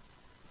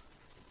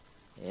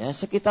 Ya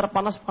sekitar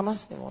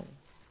panas-panasnya.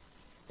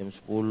 Jam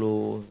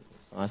 10,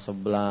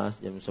 setengah 11,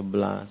 jam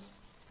 11.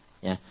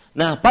 Ya.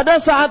 Nah, pada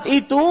saat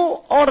itu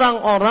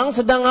orang-orang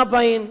sedang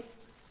ngapain?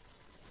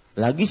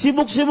 Lagi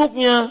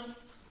sibuk-sibuknya.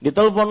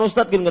 Ditelepon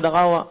Ustadz gini kadang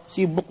kawa,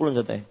 sibuk lu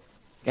Ustadz.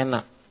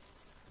 Kena.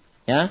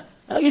 Ya,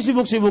 lagi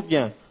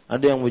sibuk-sibuknya.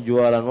 Ada yang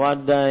berjualan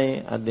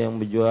wadai, ada yang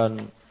berjualan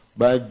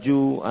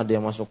baju, ada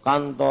yang masuk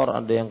kantor,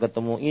 ada yang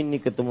ketemu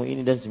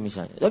ini dan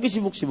semisalnya. Lagi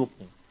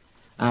sibuk-sibuknya.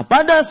 Nah,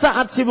 pada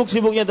saat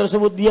sibuk-sibuknya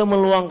tersebut dia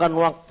meluangkan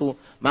waktu,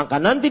 maka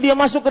nanti dia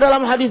masuk ke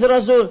dalam hadis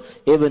Rasul,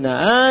 Ibnu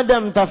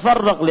Adam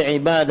tafarraq li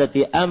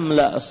ibadati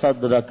amla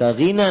sadraka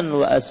ghinan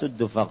wa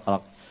asuddu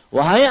faqrak.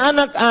 Wahai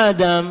anak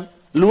Adam,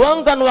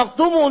 luangkan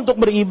waktumu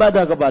untuk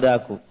beribadah kepada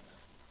aku.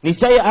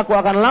 Niscaya aku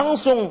akan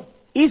langsung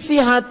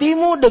isi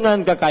hatimu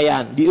dengan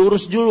kekayaan.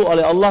 Diurus dulu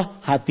oleh Allah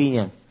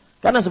hatinya.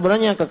 Karena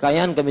sebenarnya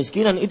kekayaan,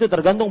 kemiskinan itu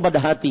tergantung pada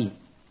hati.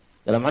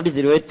 Dalam hadis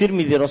riwayat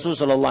Tirmidzi Rasul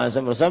sallallahu alaihi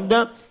wasallam bersabda,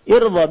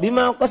 "Irda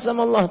bima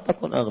qasamallahu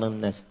takun aghnan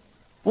nas."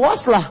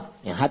 Puaslah,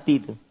 ya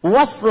hati itu.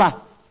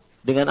 Puaslah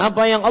dengan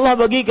apa yang Allah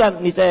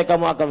bagikan, niscaya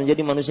kamu akan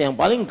menjadi manusia yang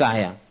paling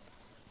kaya.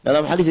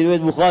 Dalam hadis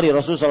riwayat Bukhari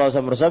Rasul sallallahu alaihi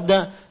wasallam bersabda,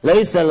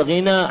 "Laisal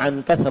ghina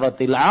an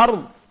kathratil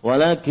 'ard,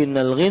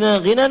 walakinnal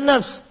ghina ghinan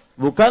nafs."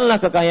 Bukanlah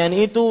kekayaan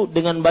itu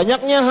dengan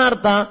banyaknya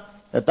harta,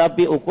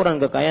 tetapi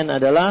ukuran kekayaan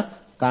adalah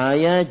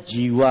kaya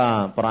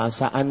jiwa,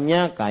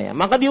 perasaannya kaya.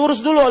 Maka diurus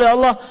dulu oleh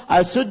Allah.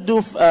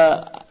 Asuddu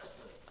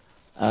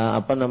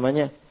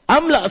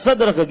amla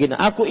sadraka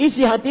ghina. Aku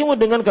isi hatimu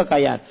dengan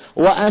kekayaan.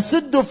 Wa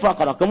asuddu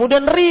faqra.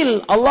 Kemudian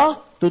real Allah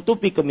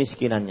tutupi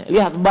kemiskinannya.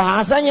 Lihat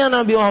bahasanya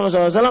Nabi Muhammad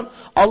SAW.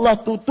 Allah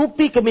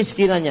tutupi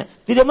kemiskinannya.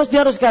 Tidak mesti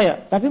harus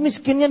kaya, tapi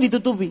miskinnya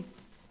ditutupi.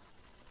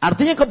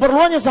 Artinya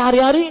keperluannya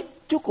sehari-hari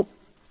cukup.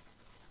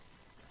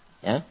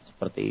 Ya,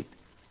 seperti itu.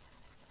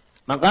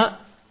 Maka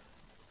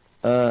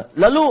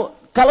lalu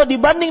kalau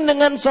dibanding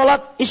dengan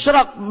sholat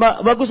isyraq,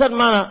 bagusan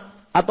mana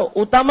atau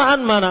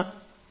utamaan mana?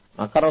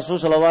 Maka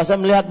Rasulullah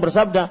SAW melihat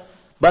bersabda,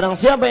 barang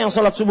siapa yang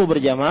sholat subuh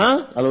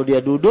berjamaah, lalu dia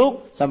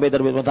duduk sampai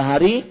terbit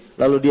matahari,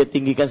 lalu dia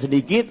tinggikan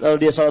sedikit,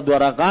 lalu dia sholat 2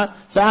 rakaat,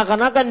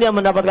 seakan-akan dia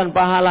mendapatkan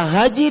pahala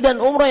haji dan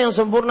umrah yang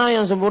sempurna,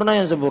 yang sempurna,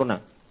 yang sempurna.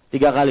 3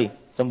 kali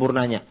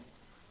sempurnanya.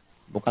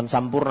 Bukan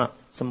sempurna,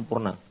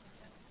 sempurna.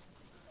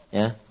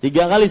 Ya,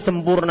 3 kali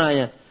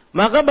sempurnanya.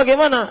 Maka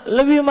bagaimana?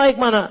 Lebih baik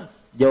mana?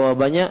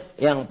 Jawabannya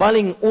yang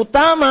paling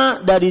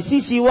utama dari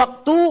sisi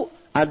waktu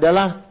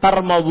adalah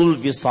tarmadul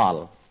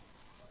fisal.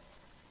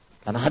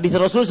 Karena hadis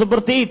Rasul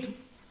seperti itu.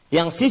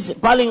 Yang sisi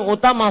paling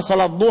utama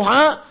salat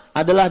duha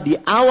adalah di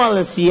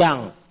awal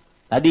siang.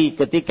 Tadi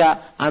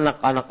ketika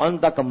anak-anak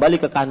onta kembali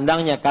ke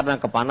kandangnya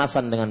karena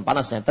kepanasan dengan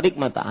panasnya terik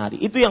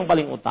matahari. Itu yang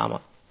paling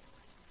utama.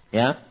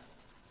 Ya.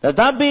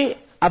 Tetapi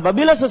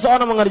apabila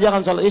seseorang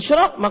mengerjakan salat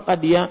isyraq, maka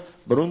dia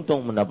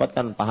beruntung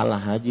mendapatkan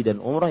pahala haji dan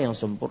umrah yang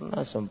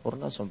sempurna.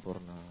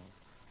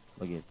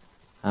 Begitu.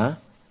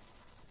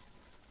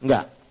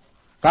 Enggak.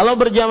 Kalau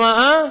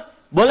berjamaah,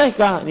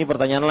 bolehkah? Ini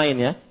pertanyaan lain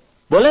ya.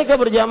 Bolehkah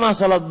berjamaah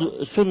salat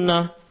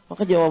sunnah?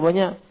 Maka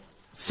jawabannya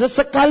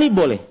sesekali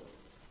boleh.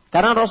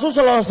 Karena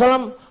Rasulullah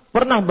SAW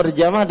pernah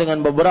berjamaah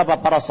dengan beberapa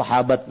para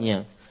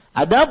sahabatnya.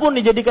 Adapun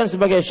dijadikan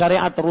sebagai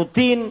syariat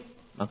rutin,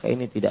 maka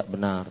ini tidak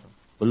benar.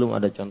 Belum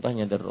ada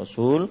contohnya dari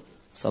Rasul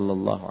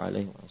sallallahu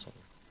alaihi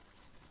wasallam.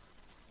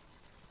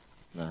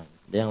 Nah,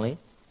 ada yang lain?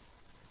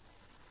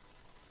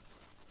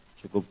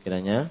 Cukup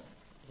kiranya,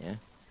 ya.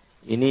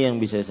 Ini yang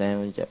bisa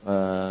saya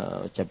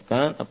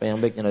ucapkan. Apa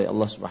yang baiknya dari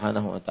Allah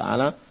Subhanahu wa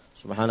taala.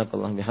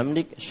 Subhanakallah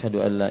bihamdik,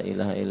 asyhadu an la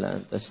ilaha illa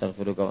anta,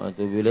 astaghfiruka wa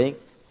atubu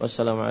ilaik.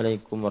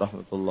 Wassalamualaikum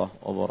warahmatullahi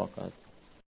wabarakatuh.